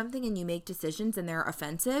do something and you make decisions and they're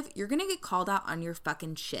offensive, you're going to get called out on your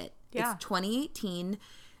fucking shit. Yeah. It's 2018.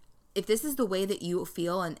 If this is the way that you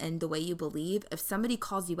feel and the way you believe, if somebody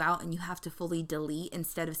calls you out and you have to fully delete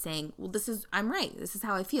instead of saying, well, I'm right, this is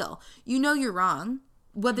how I feel, you're wrong.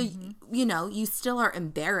 Whether, you still are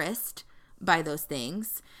embarrassed by those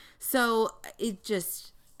things. So it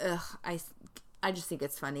just, I just think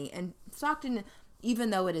it's funny. And Stockton, even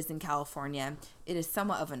though it is in California, it is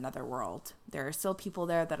somewhat of another world. There are still people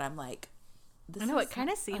there that I'm like, I know, it kind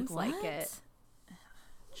of seems like it.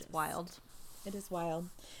 Just wild. It is wild.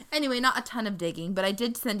 Anyway, not a ton of digging, but I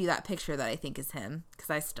did send you that picture that I think is him because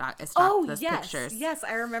I stalked those pictures. Yes,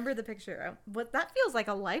 I remember the picture. But that feels like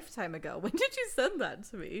a lifetime ago. When did you send that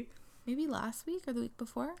to me? Maybe last week or the week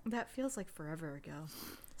before. That feels like forever ago.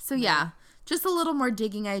 So yeah, just a little more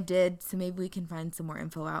digging I did, so maybe we can find some more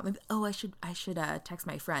info out. Maybe, I should text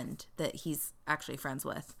my friend that he's actually friends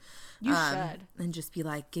with. You should. And just be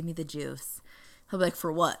like, give me the juice. He'll be like,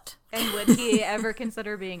 for what? And would he ever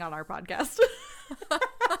consider being on our podcast?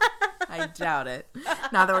 I doubt it.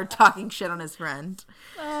 Now that we're talking shit on his friend.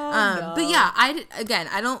 No. But yeah, I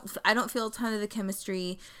don't feel a ton of the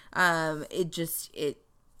chemistry. I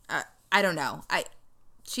don't know.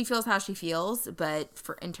 She feels how she feels, but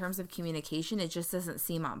in terms of communication, it just doesn't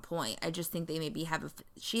seem on point. I just think they maybe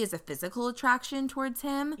she has a physical attraction towards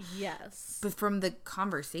him. Yes. But from the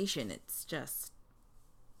conversation, it's just,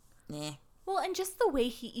 eh. Well, and just the way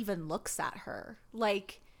he even looks at her.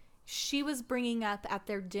 Like, she was bringing up at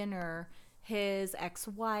their dinner his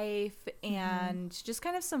ex-wife and just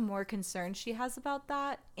kind of some more concerns she has about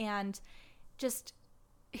that. And just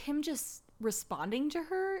him just responding to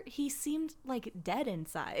her, he seemed like dead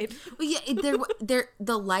inside. Well, yeah,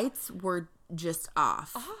 the lights were just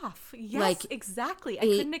off. Yes, like, exactly. I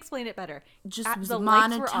couldn't explain it better. Just was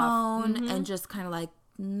monotone and just kind of like,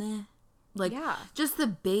 nah. Like, just the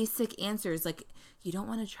basic answers. Like, you don't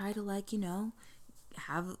want to try to, like,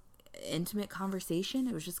 have intimate conversation.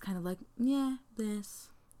 It was just kind of like, yeah, this.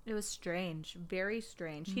 It was strange. Very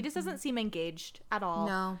strange. He just doesn't seem engaged at all.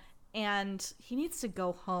 No. And he needs to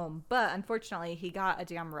go home. But unfortunately, he got a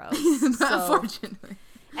damn rose. Unfortunately.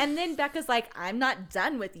 And then Becca's like, I'm not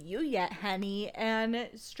done with you yet, honey. And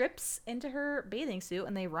strips into her bathing suit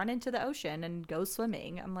and they run into the ocean and go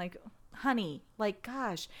swimming. I'm like, honey, like,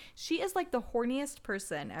 gosh, she is like the horniest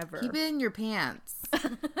person ever. Keep it in your pants.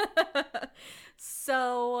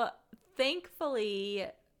 So thankfully,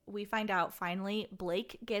 we find out finally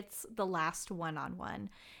Blake gets the last one-on-one.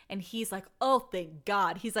 And he's like, oh, thank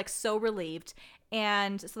God. He's like so relieved.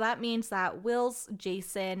 And so that means that Wills,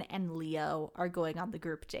 Jason, and Leo are going on the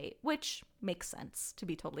group date, which makes sense, to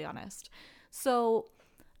be totally honest. So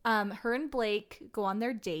her and Blake go on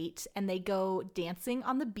their date and they go dancing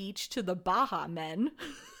on the beach to the Baha Men.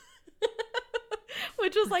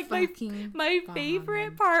 Which was like my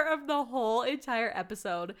favorite part of the whole entire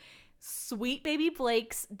episode. Sweet baby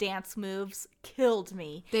Blake's dance moves killed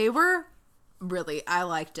me. They were really, I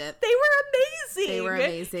liked it. They were amazing. They were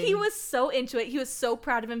amazing. He was so into it. He was so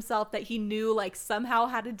proud of himself that he knew like somehow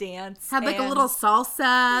how to dance. Had like a little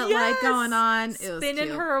salsa like going on. It was spinning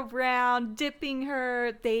cute. her around, dipping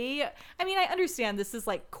her. I understand this is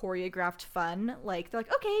like choreographed fun. Like they're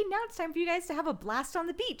like, okay, now it's time for you guys to have a blast on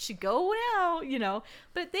the beach. Go now,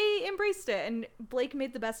 But they embraced it, and Blake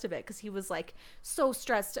made the best of it because he was like so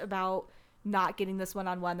stressed about not getting this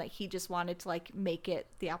one-on-one that he just wanted to like make it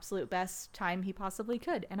the absolute best time he possibly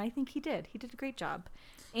could, and I think he did a great job.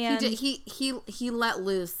 And he let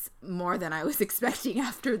loose more than I was expecting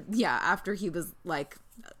after he was like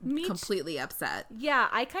completely upset. Yeah,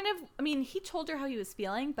 he told her how he was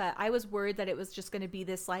feeling, but I was worried that it was just going to be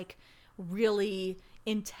this like really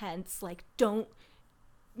intense, like don't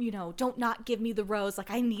not give me the rose. Like,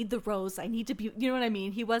 I need the rose. I need to be, you know what I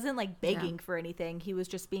mean? He wasn't like begging for anything. He was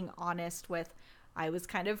just being honest with, I was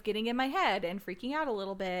kind of getting in my head and freaking out a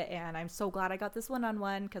little bit. And I'm so glad I got this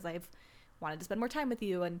one-on-one because I've wanted to spend more time with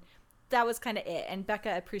you. And that was kind of it. And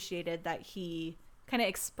Becca appreciated that he kind of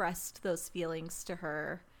expressed those feelings to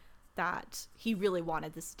her, that he really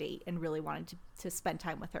wanted this date and really wanted to spend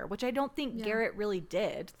time with her, which I don't think Garrett really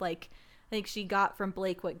did. Like, I think she got from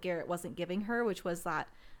Blake what Garrett wasn't giving her, which was that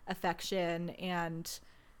affection and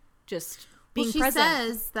just being present. She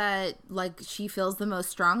says that like she feels the most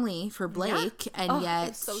strongly for Blake, and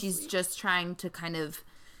yet she's sweet. Just trying to kind of,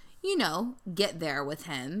 get there with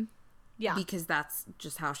him. Yeah, because that's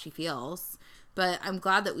just how she feels. But I'm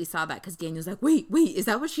glad that we saw that because Daniel's like, wait, is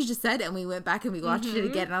that what she just said? And we went back and we watched it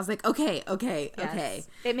again, and I was like, okay. It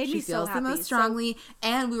made me so happy. She feels the most strongly,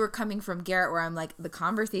 and we were coming from Garrett where I'm like, the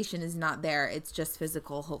conversation is not there. It's just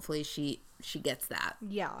physical. Hopefully she gets that.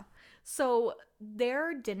 Yeah. So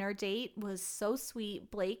their dinner date was so sweet.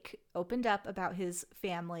 Blake opened up about his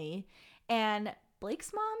family, and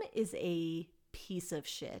Blake's mom is a piece of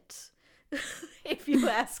shit. If you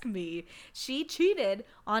ask me. She cheated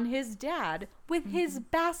on his dad with his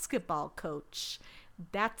basketball coach.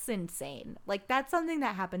 That's insane. Like, that's something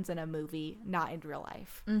that happens in a movie, not in real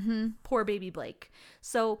life. Mm-hmm. Poor baby Blake.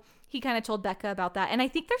 So he kind of told Becca about that. And I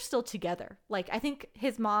think they're still together. Like, I think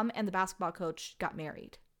his mom and the basketball coach got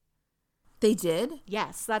married. They did?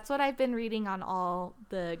 Yes, that's what I've been reading on all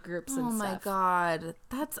the groups and stuff. Oh my God.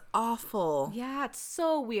 That's awful. Yeah, it's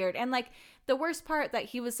so weird. And like, the worst part that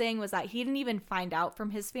he was saying was that he didn't even find out from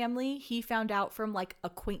his family. He found out from like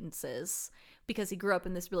acquaintances because he grew up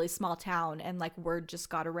in this really small town and like word just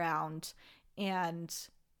got around. And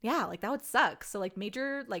yeah, like that would suck. So like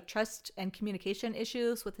major like trust and communication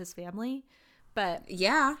issues with his family. But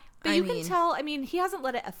yeah, but you can tell, I mean, he hasn't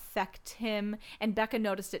let it affect him. And Becca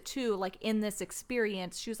noticed it too, like in this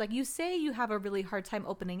experience. She was like, you say you have a really hard time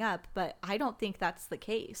opening up, but I don't think that's the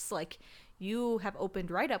case. Like, you have opened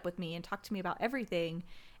right up with me and talked to me about everything.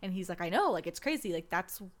 And he's like, I know, like, it's crazy. Like,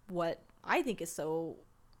 that's what I think is so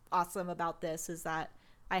awesome about this, is that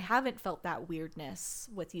I haven't felt that weirdness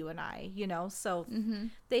with you and I, you know? So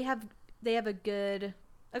they have a good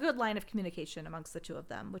line of communication amongst the two of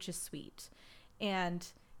them, which is sweet. And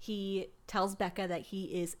he tells Becca that he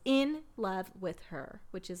is in love with her,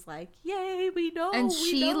 which is like, yay, we know. And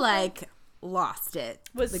she like lost it.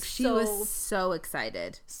 She was so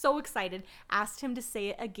excited. So excited. Asked him to say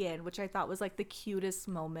it again, which I thought was like the cutest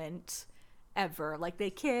moment ever. Like they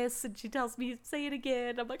kiss and she tells me, say it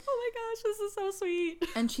again. I'm like, oh my gosh, this is so sweet.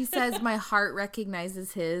 And she says, my heart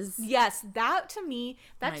recognizes his. Yes, that to me,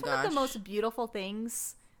 that's one of the most beautiful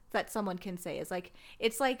things that someone can say. Is like,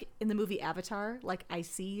 it's like in the movie Avatar, like, I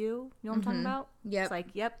see you. You know what I'm talking about? Yep. It's like,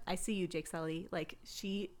 yep, I see you, Jake Sully. Like,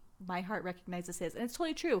 my heart recognizes his. And it's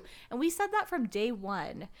totally true. And we said that from day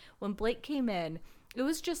one. When Blake came in, it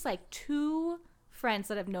was just like two friends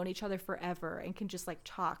that have known each other forever and can just like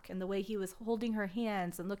talk. And the way he was holding her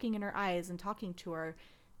hands and looking in her eyes and talking to her,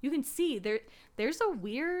 you can see there's a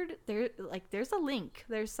link.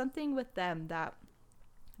 There's something with them that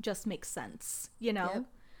just makes sense, you know? Yep.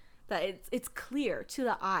 That it's clear to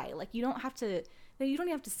the eye. Like, you don't have to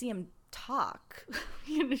see him talk.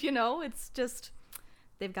 You know, it's just,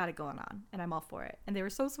 they've got it going on, and I'm all for it. And they were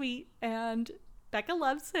so sweet, and Becca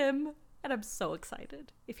loves him, and I'm so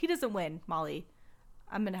excited. If he doesn't win, Molly,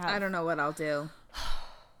 I'm gonna have, I don't know what I'll do.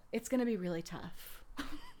 It's gonna be really tough.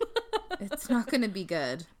 It's not gonna be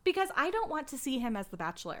good, because I don't want to see him as the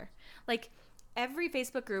Bachelor. Like, every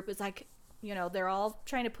Facebook group is like, you know, they're all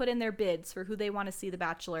trying to put in their bids for who they want to see the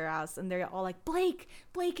Bachelor as. And they're all like, Blake,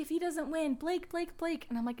 if he doesn't win, Blake.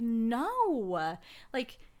 And I'm like, no.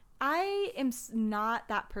 Like, I am not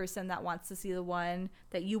that person that wants to see the one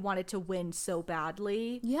that you wanted to win so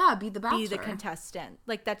badly. Yeah, be the Bachelor. Be the contestant.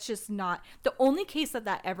 Like, that's just not. The only case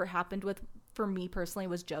that ever happened with, for me personally,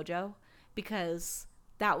 was JoJo. Because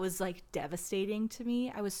that was, like, devastating to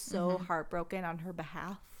me. I was so heartbroken on her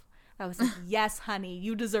behalf. I was like, yes, honey,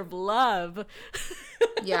 you deserve love.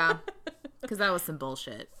 Yeah, because that was some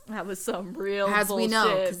bullshit. That was some real bullshit. As we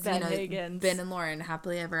know, because, Higgins. Ben and Lauren,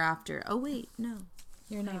 happily ever after. Oh, wait, no,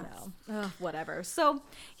 you're not. I know. Ugh, whatever. So,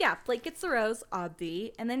 yeah, Blake gets the rose,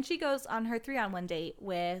 Audie, and then she goes on her 3-on-1 date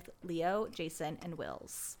with Leo, Jason, and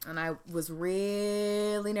Wills. And I was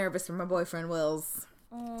really nervous for my boyfriend, Wills.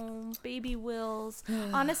 Oh, baby Wills.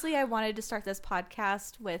 Honestly, I wanted to start this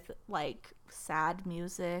podcast with, like, sad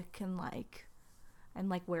music and, like, I'm,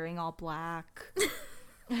 like, wearing all black.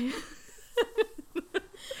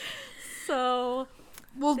 So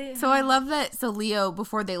I love that. So Leo,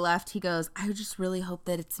 before they left, he goes, I just really hope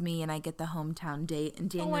that it's me and I get the hometown date. And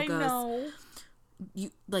Daniel goes, know.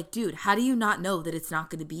 You, like, dude, how do you not know that it's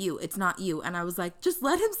not going to be you? It's not you. And I was like, just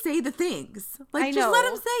let him say the things. Like, just let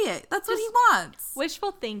him say it. That's what he wants.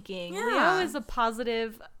 Wishful thinking. Yeah. Leo has a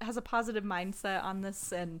positive mindset on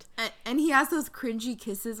this, and he has those cringy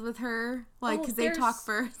kisses with her, like, because they talk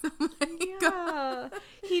first. Yeah,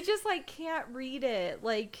 he just like can't read it,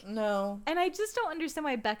 like, no. And I just don't understand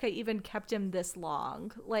why Becca even kept him this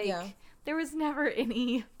long. Like, there was never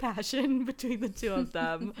any passion between the two of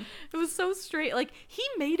them. It was so straight. Like, he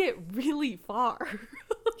made it really far.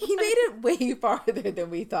 He made it way farther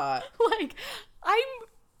than we thought. Like,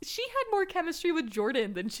 she had more chemistry with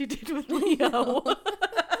Jordan than she did with Leo.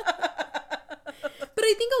 But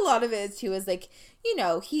I think a lot of it too is like, you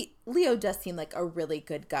know, Leo does seem like a really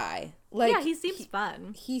good guy. Like, yeah, he seems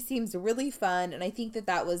fun. He seems really fun, and I think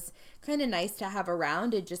that was kind of nice to have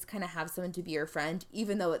around, and just kind of have someone to be your friend,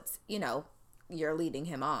 even though it's, you know, you're leading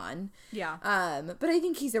him on. Yeah. But I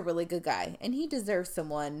think he's a really good guy, and he deserves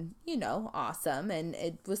someone, you know, awesome. And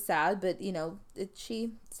it was sad, but, you know,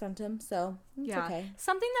 she sent him, so it's okay.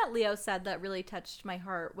 Something that Leo said that really touched my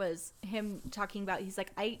heart was him talking about, he's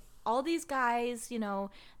like, all these guys, you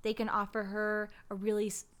know, they can offer her a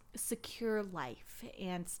really secure life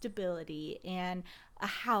and stability and a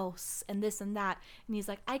house and this and that. And he's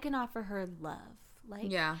like, I can offer her love.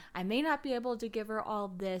 Like, yeah, I may not be able to give her all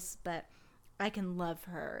this, but I can love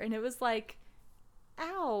her. And it was like,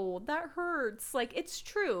 ow, that hurts. Like, it's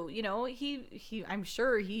true. You know, he I'm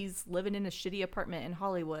sure he's living in a shitty apartment in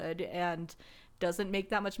Hollywood and doesn't make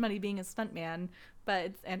that much money being a stuntman,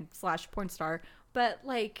 but, and slash porn star. But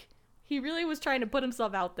like, he really was trying to put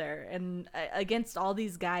himself out there and against all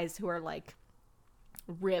these guys who are like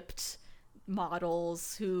ripped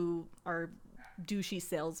models who are douchey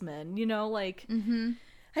salesmen, you know, like,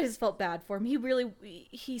 I just felt bad for him.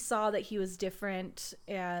 He saw that he was different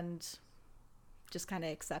and just kind of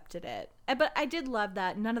accepted it. But I did love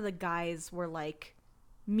that none of the guys were like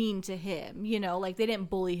mean to him, you know, like they didn't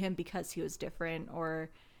bully him because he was different or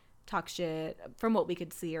talk shit from what we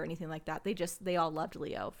could see or anything like that. They all loved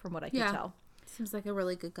Leo from what I could tell. Seems like a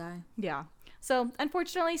really good guy. Yeah. So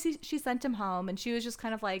unfortunately she sent him home, and she was just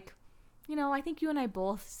kind of like, you know, I think you and I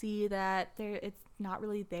both see that it's not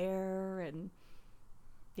really there, and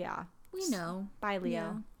yeah. We know. Bye,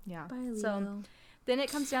 Leo. Yeah. Bye, Leo. So then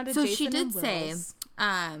it comes down to so Jason she did and say, Wills.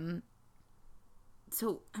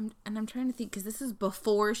 so I'm trying to think, because this is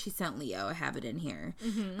before she sent Leo. I have it in here.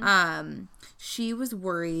 She was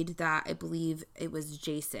worried that, I believe it was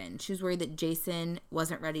Jason. She was worried that Jason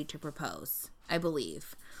wasn't ready to propose. I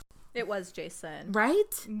believe It was Jason.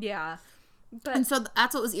 right. Yeah. But And so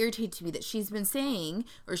that's what was irritating to me, that she's been saying,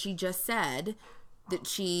 or she just said, that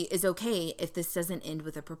she is okay if this doesn't end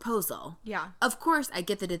with a proposal. yeah. Of course, I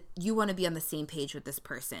get that you want to be on the same page with this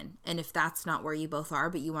person. And if that's not where you both are,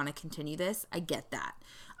 but you want to continue this, I get that.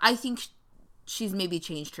 I think she's maybe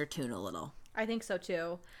changed her tune a little. I think so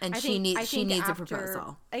too. And I she think needs a after-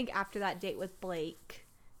 proposal. I think after that date with Blake,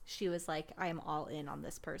 she was like, I am all in on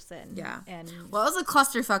this person. Yeah. And Well, it was a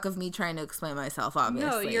clusterfuck of me trying to explain myself, obviously.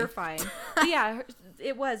 no, you're fine. But yeah,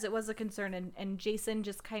 it was a concern. And Jason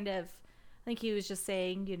just kind of, I think he was just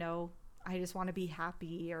saying, you know, I just want to be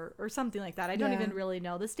happy or something like that. I don't even really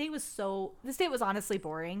know. This date was honestly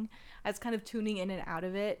boring. I was kind of tuning in and out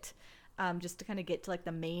of it, just to kind of get to like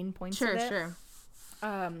the main points of it. Sure.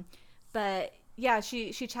 But yeah,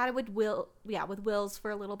 she chatted with Wills for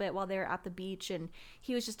a little bit while they were at the beach, and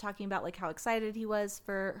he was just talking about like how excited he was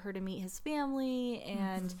for her to meet his family,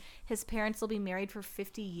 and his parents will be married for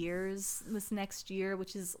 50 years this next year,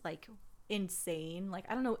 which is like insane. Like,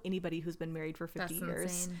 I don't know anybody who's been married for 50 That's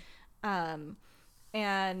years. insane.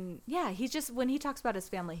 And yeah, he's just, when he talks about his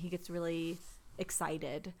family, he gets really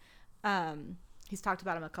excited. He's talked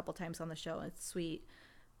about him a couple times on the show, and it's sweet.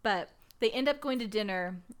 But they end up going to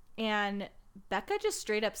dinner, and Becca just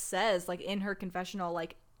straight up says, like, in her confessional,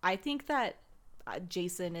 like, I think that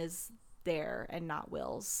Jason is there and not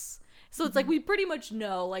Wills. So it's like, we pretty much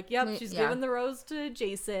know, like, yep, she's giving the rose to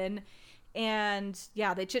Jason. And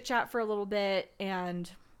yeah, they chit chat for a little bit, and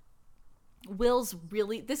Wills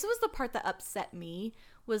really, this was the part that upset me,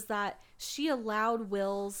 was that she allowed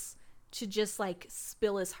Wills to just like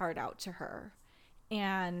spill his heart out to her,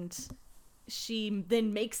 and she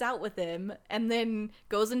then makes out with him and then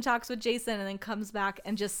goes and talks with Jason and then comes back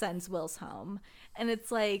and just sends Wills home. And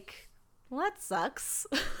it's like, well, that sucks.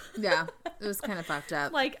 Yeah, it was kind of fucked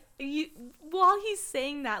up. Like, while he's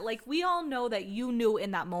saying that, like, we all know that you knew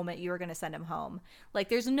in that moment you were going to send him home. Like,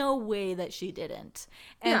 there's no way that she didn't.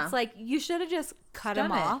 And it's like, you should have just cut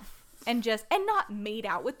him off and not made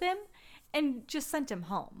out with him and just sent him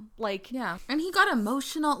home. Like, yeah. And he got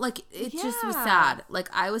emotional. Like, it just was sad. Like,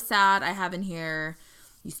 I was sad. I have in here,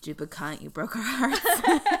 you stupid cunt, you broke our hearts.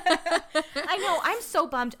 I know, I'm so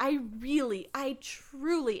bummed. I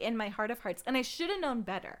truly, in my heart of hearts, and I should have known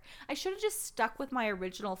better. I should have just stuck with my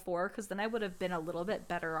original 4, because then I would have been a little bit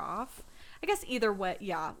better off. I guess either way,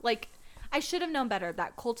 yeah. Like, I should have known better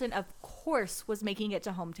that Colton, of course, was making it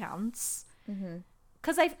to hometowns.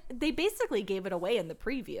 Because they basically gave it away in the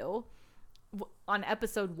preview on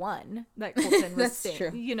episode 1 that Colton was That's staying,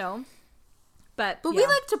 true. you know? But we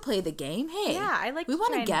like to play the game. Hey, yeah, I like. We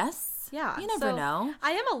want to guess. Yeah, you never know.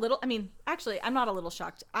 I am a little. I mean, actually, I'm not a little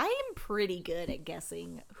shocked. I am pretty good at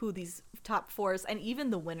guessing who these top 4s and even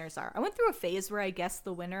the winners are. I went through a phase where I guessed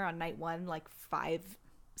the winner on night 1 like 5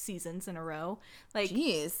 seasons in a row. Like,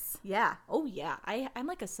 jeez. Yeah. Oh yeah. I'm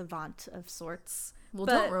like a savant of sorts. Well,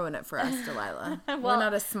 don't ruin it for us, Delilah. Well, we're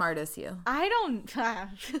not as smart as you. I don't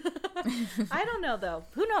know though.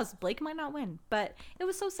 Who knows? Blake might not win. But it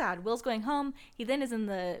was so sad. Will's going home. He then is in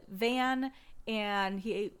the van, and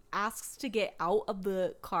he asks to get out of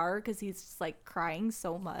the car because he's just like crying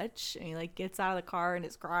so much. And he like gets out of the car and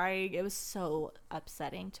is crying. It was so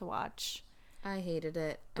upsetting to watch. I hated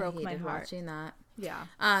it. Broke I hated my heart. watching that. Yeah.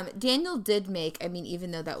 Daniel did make, I mean,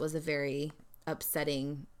 even though that was a very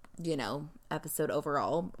upsetting, episode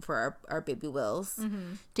overall for our baby Wills,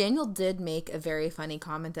 Daniel did make a very funny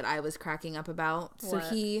comment that I was cracking up about. What?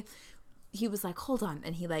 So he was like, hold on.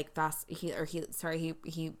 And he like he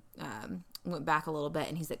went back a little bit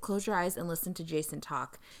and he's like, close your eyes and listen to Jason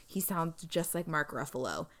talk. He sounds just like Mark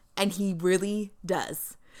Ruffalo. And he really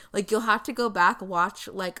does. Like, you'll have to go back, watch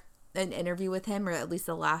like an interview with him, or at least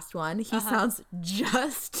the last one. He sounds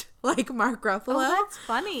just like Mark Ruffalo. Oh, that's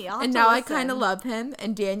funny. And now I kind of love him.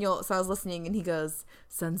 And Daniel, so I was listening and he goes,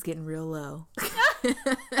 sun's getting real low.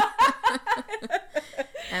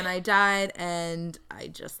 And I died, and I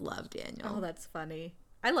just love Daniel. Oh, that's funny.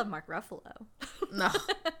 I love Mark Ruffalo. No,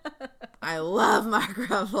 I love Mark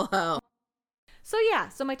Ruffalo. So yeah,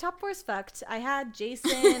 so my top 4 is fucked. I had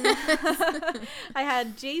Jason,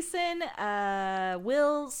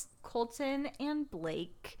 Wills, Colton, and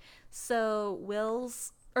Blake. So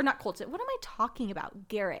Wills, or not Colton. What am I talking about?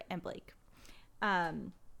 Garrett and Blake.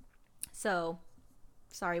 So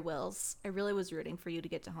sorry, Wills. I really was rooting for you to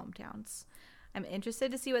get to hometowns. I'm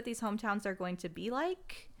interested to see what these hometowns are going to be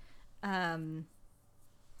like.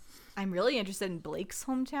 I'm really interested in Blake's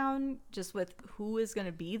hometown, just with who is going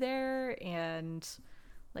to be there, and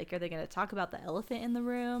like, are they going to talk about the elephant in the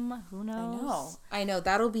room? Who knows? I know.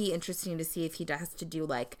 That'll be interesting to see if he has to do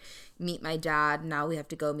like meet my dad. Now we have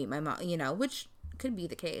to go meet my mom, which could be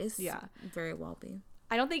the case. Yeah. Very well be.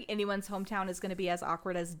 I don't think anyone's hometown is going to be as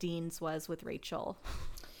awkward as Dean's was with Rachel.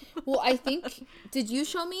 Well, I think, did you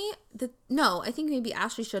show me that? No, I think maybe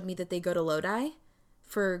Ashley showed me that they go to Lodi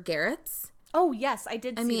for Garrett's. Oh, yes, I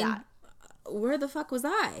did see that. Where the fuck was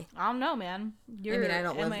I? I don't know, man. I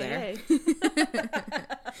don't live there.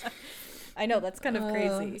 I know, that's kind of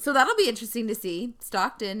crazy. So that'll be interesting to see.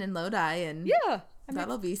 Stockton and Lodi, and yeah,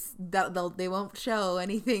 they won't show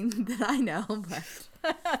anything that I know, but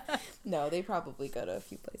no, they probably go to a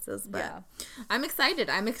few places. But yeah. I'm excited.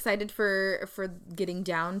 I'm excited for getting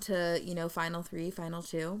down to final 3, final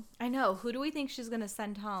 2. I know. Who do we think she's gonna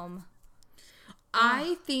send home?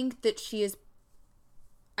 I think that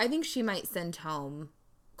I think she might send home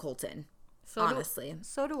Colton. Honestly,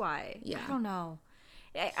 so do I. Yeah, I don't know.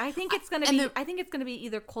 I think it's gonna be. I think it's gonna be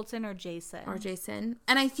either Colton or Jason.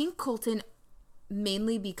 And I think Colton,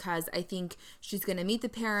 mainly because I think she's going to meet the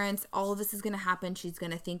parents. All of this is going to happen. She's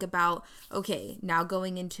going to think about, okay, now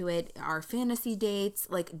going into it, our fantasy dates,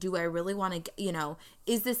 like, do I really want to,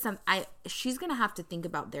 is this she's going to have to think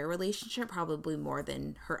about their relationship probably more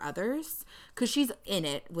than her others, because she's in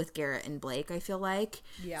it with Garrett and Blake, I feel like.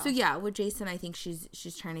 Yeah. So yeah, with Jason, I think she's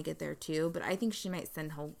trying to get there too, but I think she might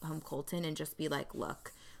send home Colton and just be like,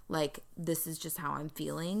 look, like, this is just how I'm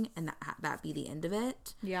feeling, and that be the end of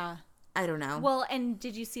it. Yeah. I don't know. Well, and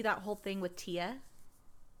did you see that whole thing with Tia?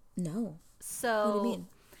 No. So what do you mean?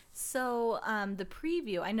 So the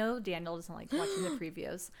preview, I know Daniel doesn't like watching the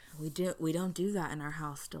previews. We don't do that in our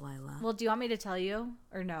house, Delilah. Well, do you want me to tell you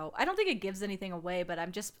or no? I don't think it gives anything away, but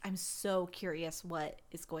I'm so curious what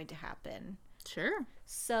is going to happen. Sure.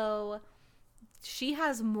 So she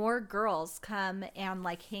has more girls come and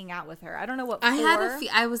like hang out with her. I don't know what.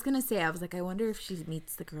 I was gonna say, I was like, I wonder if she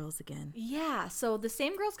meets the girls again. Yeah. So the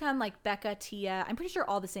same girls come, like Becca, Tia. I'm pretty sure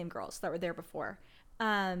all the same girls that were there before.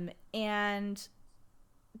 And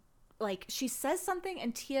like she says something,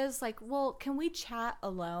 and Tia's like, "Well, can we chat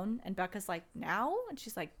alone?" And Becca's like, "Now?" And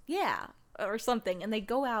she's like, "Yeah," or something. And they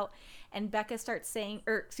go out, and Tia starts saying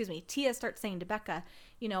to Becca,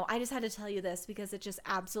 I just had to tell you this because it just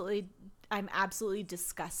I'm absolutely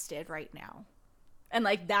disgusted right now. And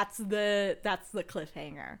like that's the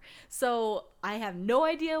cliffhanger. So I have no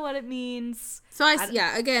idea what it means. So I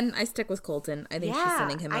stick with Colton. I think she's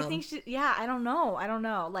sending him home. I think I don't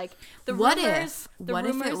know. Like the what rumors. What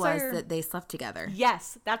if it was that they slept together?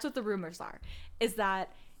 Yes, that's what the rumors are. Is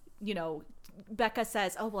that Becca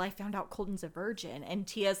says, "Oh, well, I found out Colton's a virgin," and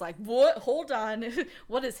Tia's like, "What? Hold on,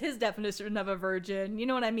 what is his definition of a virgin?" You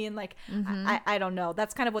know what I mean? Like, I don't know.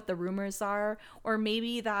 That's kind of what the rumors are, or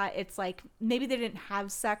maybe that it's like maybe they didn't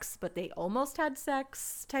have sex, but they almost had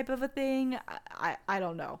sex, type of a thing. I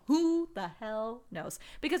don't know. Who the hell knows?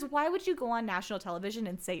 Because why would you go on national television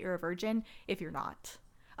and say you're a virgin if you're not,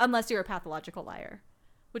 unless you're a pathological liar,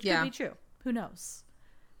 which could be true. Who knows?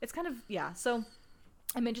 It's kind of So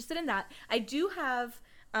I'm interested in that. I do have,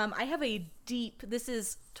 I have a deep, this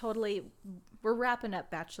is totally, we're wrapping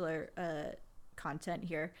up Bachelor content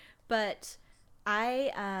here, but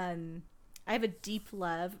I have a deep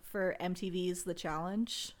love for MTV's The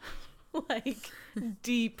Challenge. Like,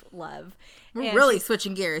 deep love. We're really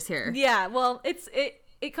switching gears here. Yeah, well,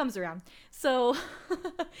 it comes around. So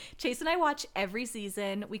Chase and I watch every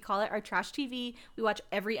season. We call it our trash TV. We watch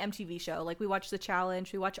every MTV show. Like we watch The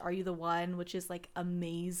Challenge. We watch Are You the One, which is like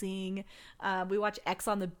amazing. We watch X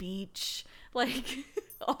on the Beach, like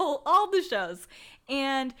all the shows.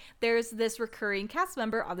 And there's this recurring cast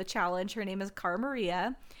member on The Challenge. Her name is Cara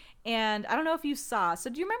Maria. And I don't know if you saw.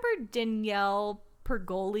 So do you remember Danielle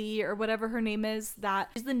Pergoli or whatever her name is?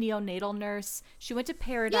 That is the neonatal nurse. She went to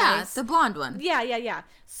Paradise. Yeah, the blonde one. Yeah.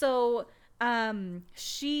 So there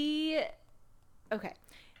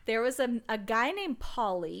was a guy named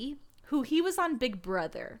Pauly who he was on Big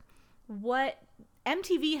Brother. What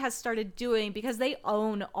MTV has started doing, because they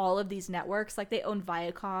own all of these networks, like they own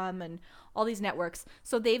Viacom and all these networks,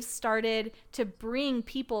 so they've started to bring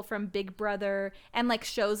people from Big Brother and like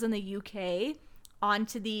shows in the UK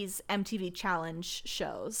onto these MTV Challenge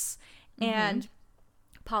shows. And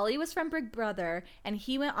Pauly was from Big Brother, and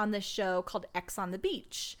he went on this show called X on the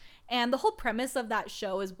Beach. And the whole premise of that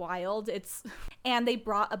show is wild. And they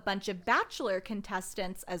brought a bunch of Bachelor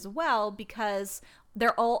contestants as well, because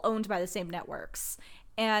they're all owned by the same networks.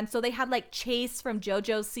 And so they had like Chase from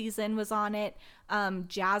JoJo's season was on it.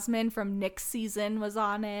 Jasmine from Nick's season was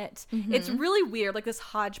on it. It's really weird, like this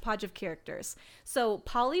hodgepodge of characters. So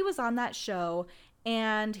Pauly was on that show,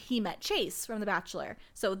 and he met Chase from The Bachelor.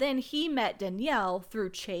 So then he met Danielle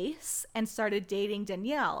through Chase and started dating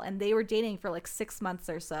Danielle. And they were dating for like 6 months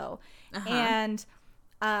or so. And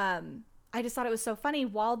I just thought it was so funny.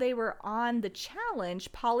 While they were on the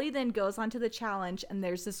challenge, Pauly then goes onto the challenge, and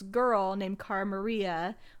there's this girl named Cara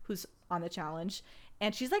Maria who's on the challenge.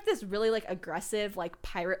 And she's like this really like aggressive, like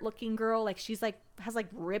pirate looking girl. Like she's like has like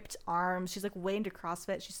ripped arms. She's like way into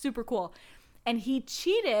CrossFit. She's super cool. And he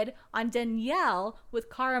cheated on Danielle with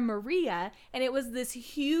Cara Maria. And it was this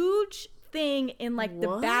huge thing in like the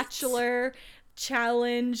Bachelor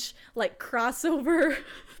challenge, like crossover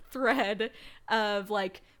thread of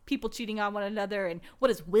like people cheating on one another, and what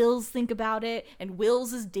does Wills think about it, and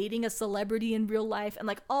Wills is dating a celebrity in real life, and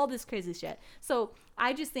like all this crazy shit. So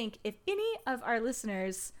I just think if any of our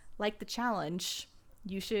listeners like the challenge,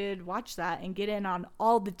 you should watch that and get in on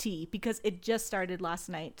all the tea, because it just started last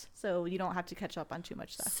night, so you don't have to catch up on too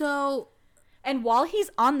much stuff. And while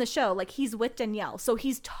he's on the show, like he's with Danielle, so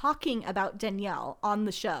he's talking about Danielle on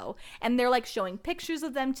the show, and they're like showing pictures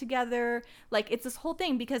of them together. Like it's this whole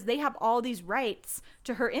thing, because they have all these rights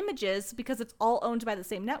to her images, because it's all owned by the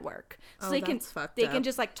same network. So they can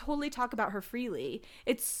just like totally talk about her freely.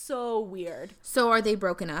 It's so weird. So are they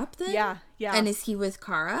broken up then? Yeah. And is he with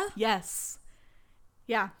Cara? Yes.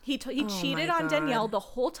 Yeah. He cheated on Danielle the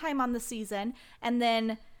whole time on the season, and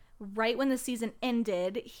then right when the season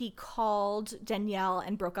ended, he called Danielle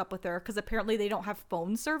and broke up with her, because apparently they don't have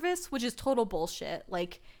phone service, which is total bullshit.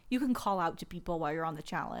 Like, you can call out to people while you're on the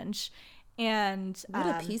challenge. And what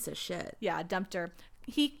a piece of shit. Yeah, dumped her.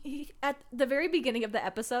 He at the very beginning of the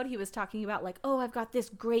episode, he was talking about like, oh, I've got this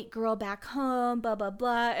great girl back home, blah blah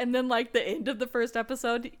blah, and then like the end of the first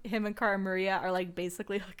episode, him and Cara Maria are like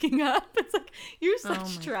basically hooking up. It's like, you're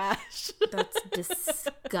such trash. That's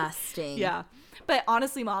disgusting. Yeah. But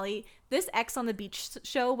honestly, Molly, this X on the Beach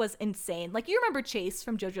show was insane. Like, you remember Chase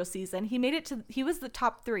from JoJo's season? He was the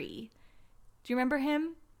top 3. Do you remember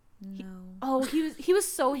him? No. He was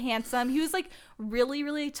so handsome. He was like really,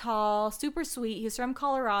 really tall, super sweet. He's from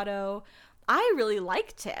Colorado. I really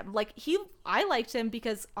liked him. Like I liked him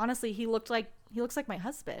because honestly, he looks like my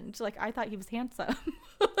husband. Like, I thought he was handsome.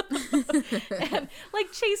 And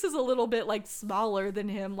like Chase is a little bit like smaller than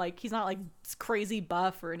him. Like, he's not like crazy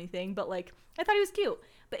buff or anything, but like I thought he was cute.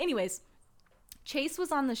 But anyways, Chase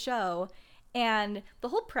was on the show, and the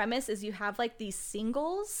whole premise is you have like these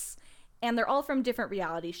singles, and they're all from different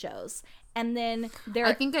reality shows. And then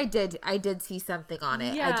I think I did see something on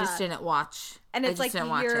it. Yeah. I just didn't watch. And it's like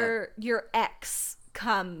your ex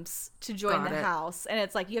comes to join the house, and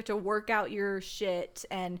it's like you have to work out your shit,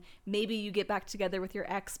 and maybe you get back together with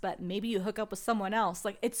your ex, but maybe you hook up with someone else.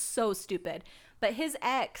 Like, it's so stupid. But his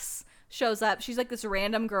ex shows up. She's like this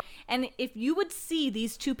random girl, and if you would see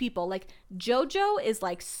these two people, like JoJo is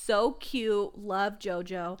like so cute, love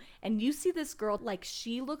JoJo, and you see this girl, like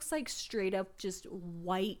she looks like straight up just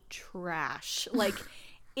white trash. Like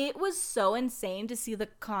it was so insane to see the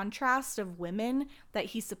contrast of women that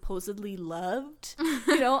he supposedly loved.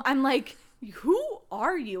 You know, I'm like, who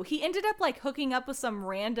are you? He ended up like hooking up with some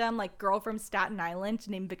random like girl from Staten Island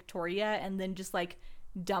named Victoria, and then just like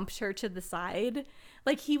dumped her to the side.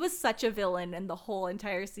 Like, he was such a villain in the whole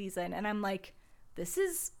entire season, and I'm like, this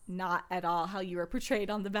is not at all how you were portrayed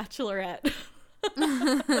on The Bachelorette.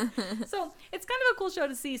 So it's kind of a cool show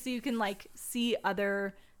to see, so you can like see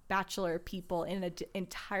other Bachelor people in an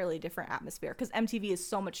entirely different atmosphere, because MTV is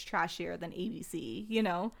so much trashier than ABC, you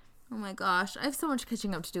know? Oh my gosh, I have so much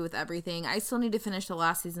catching up to do with everything. I still need to finish the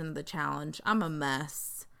last season of The Challenge. I'm a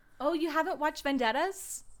mess. Oh, you haven't watched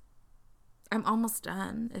Vendettas? I'm almost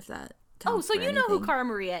done, if that counts. Oh, so you know who Cara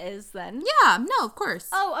Maria is then? Yeah, no, of course.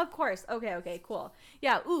 Oh, of course. Okay, cool.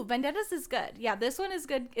 Yeah, ooh, Vendettas is good. Yeah, this one is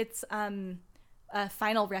good. It's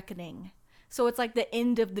Final Reckoning. So it's like the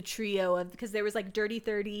end of the trio of, because there was like Dirty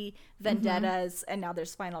 30, Vendettas, and now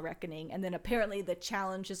there's Final Reckoning. And then apparently the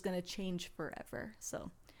challenge is going to change forever.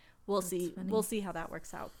 So we'll see. Funny. We'll see how that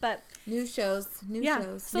works out. But new shows, so new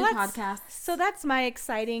podcasts. So that's my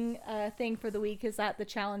exciting thing for the week, is that the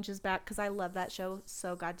challenge is back, because I love that show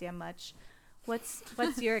so goddamn much. What's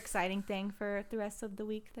your exciting thing for the rest of the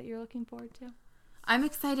week that you're looking forward to? I'm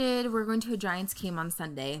excited. We're going to a Giants game on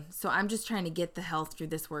Sunday. So I'm just trying to get the health through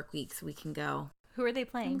this work week so we can go. Who are they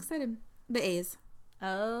playing? I'm excited. The A's.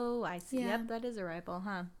 Oh, I see. Yeah. Yep, that is a rival,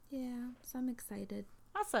 huh? Yeah, so I'm excited.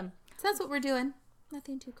 Awesome. So that's what we're doing.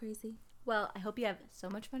 Nothing too crazy. Well, I hope you have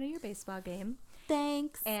so much fun at your baseball game.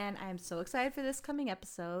 Thanks. And I'm so excited for this coming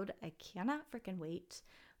episode. I cannot freaking wait.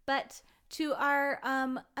 But to our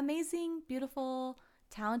amazing, beautiful,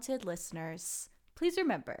 talented listeners, please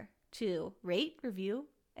remember to rate, review,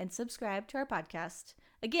 and subscribe to our podcast.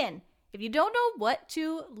 Again, if you don't know what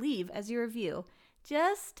to leave as your review,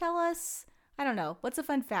 just tell us, I don't know, what's a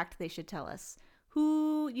fun fact they should tell us?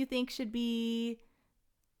 Who you think should be,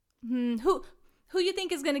 who you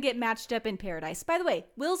think is going to get matched up in Paradise. By the way,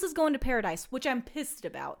 Wills is going to Paradise, which I'm pissed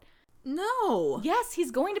about. No. Yes, he's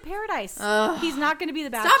going to Paradise. He's not going to be the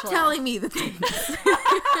Bachelor. Stop telling me the things. I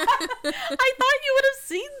thought you would have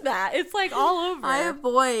seen that. It's like all over. I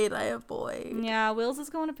avoid. Yeah, Wills is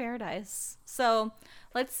going to Paradise. So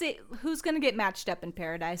let's see who's going to get matched up in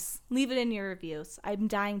Paradise. Leave it in your reviews. I'm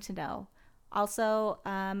dying to know. Also,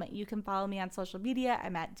 you can follow me on social media.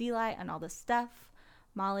 I'm at DLi on all this stuff.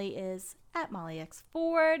 Molly is at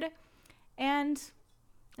MollyXFord. And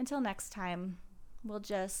until next time, we'll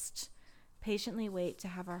just patiently wait to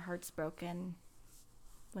have our hearts broken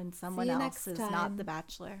when someone else is not the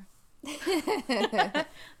Bachelor.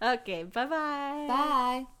 Okay, bye-bye.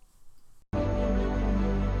 Bye.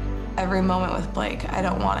 Every moment with Blake, I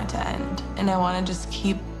don't want it to end. And I want to just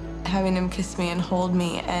keep having him kiss me and hold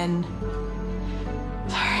me. And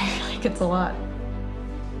sorry, I feel like it's a lot.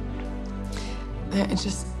 It's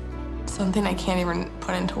just something I can't even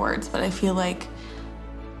put into words, but I feel like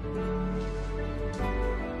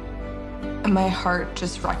my heart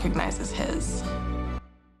just recognizes his.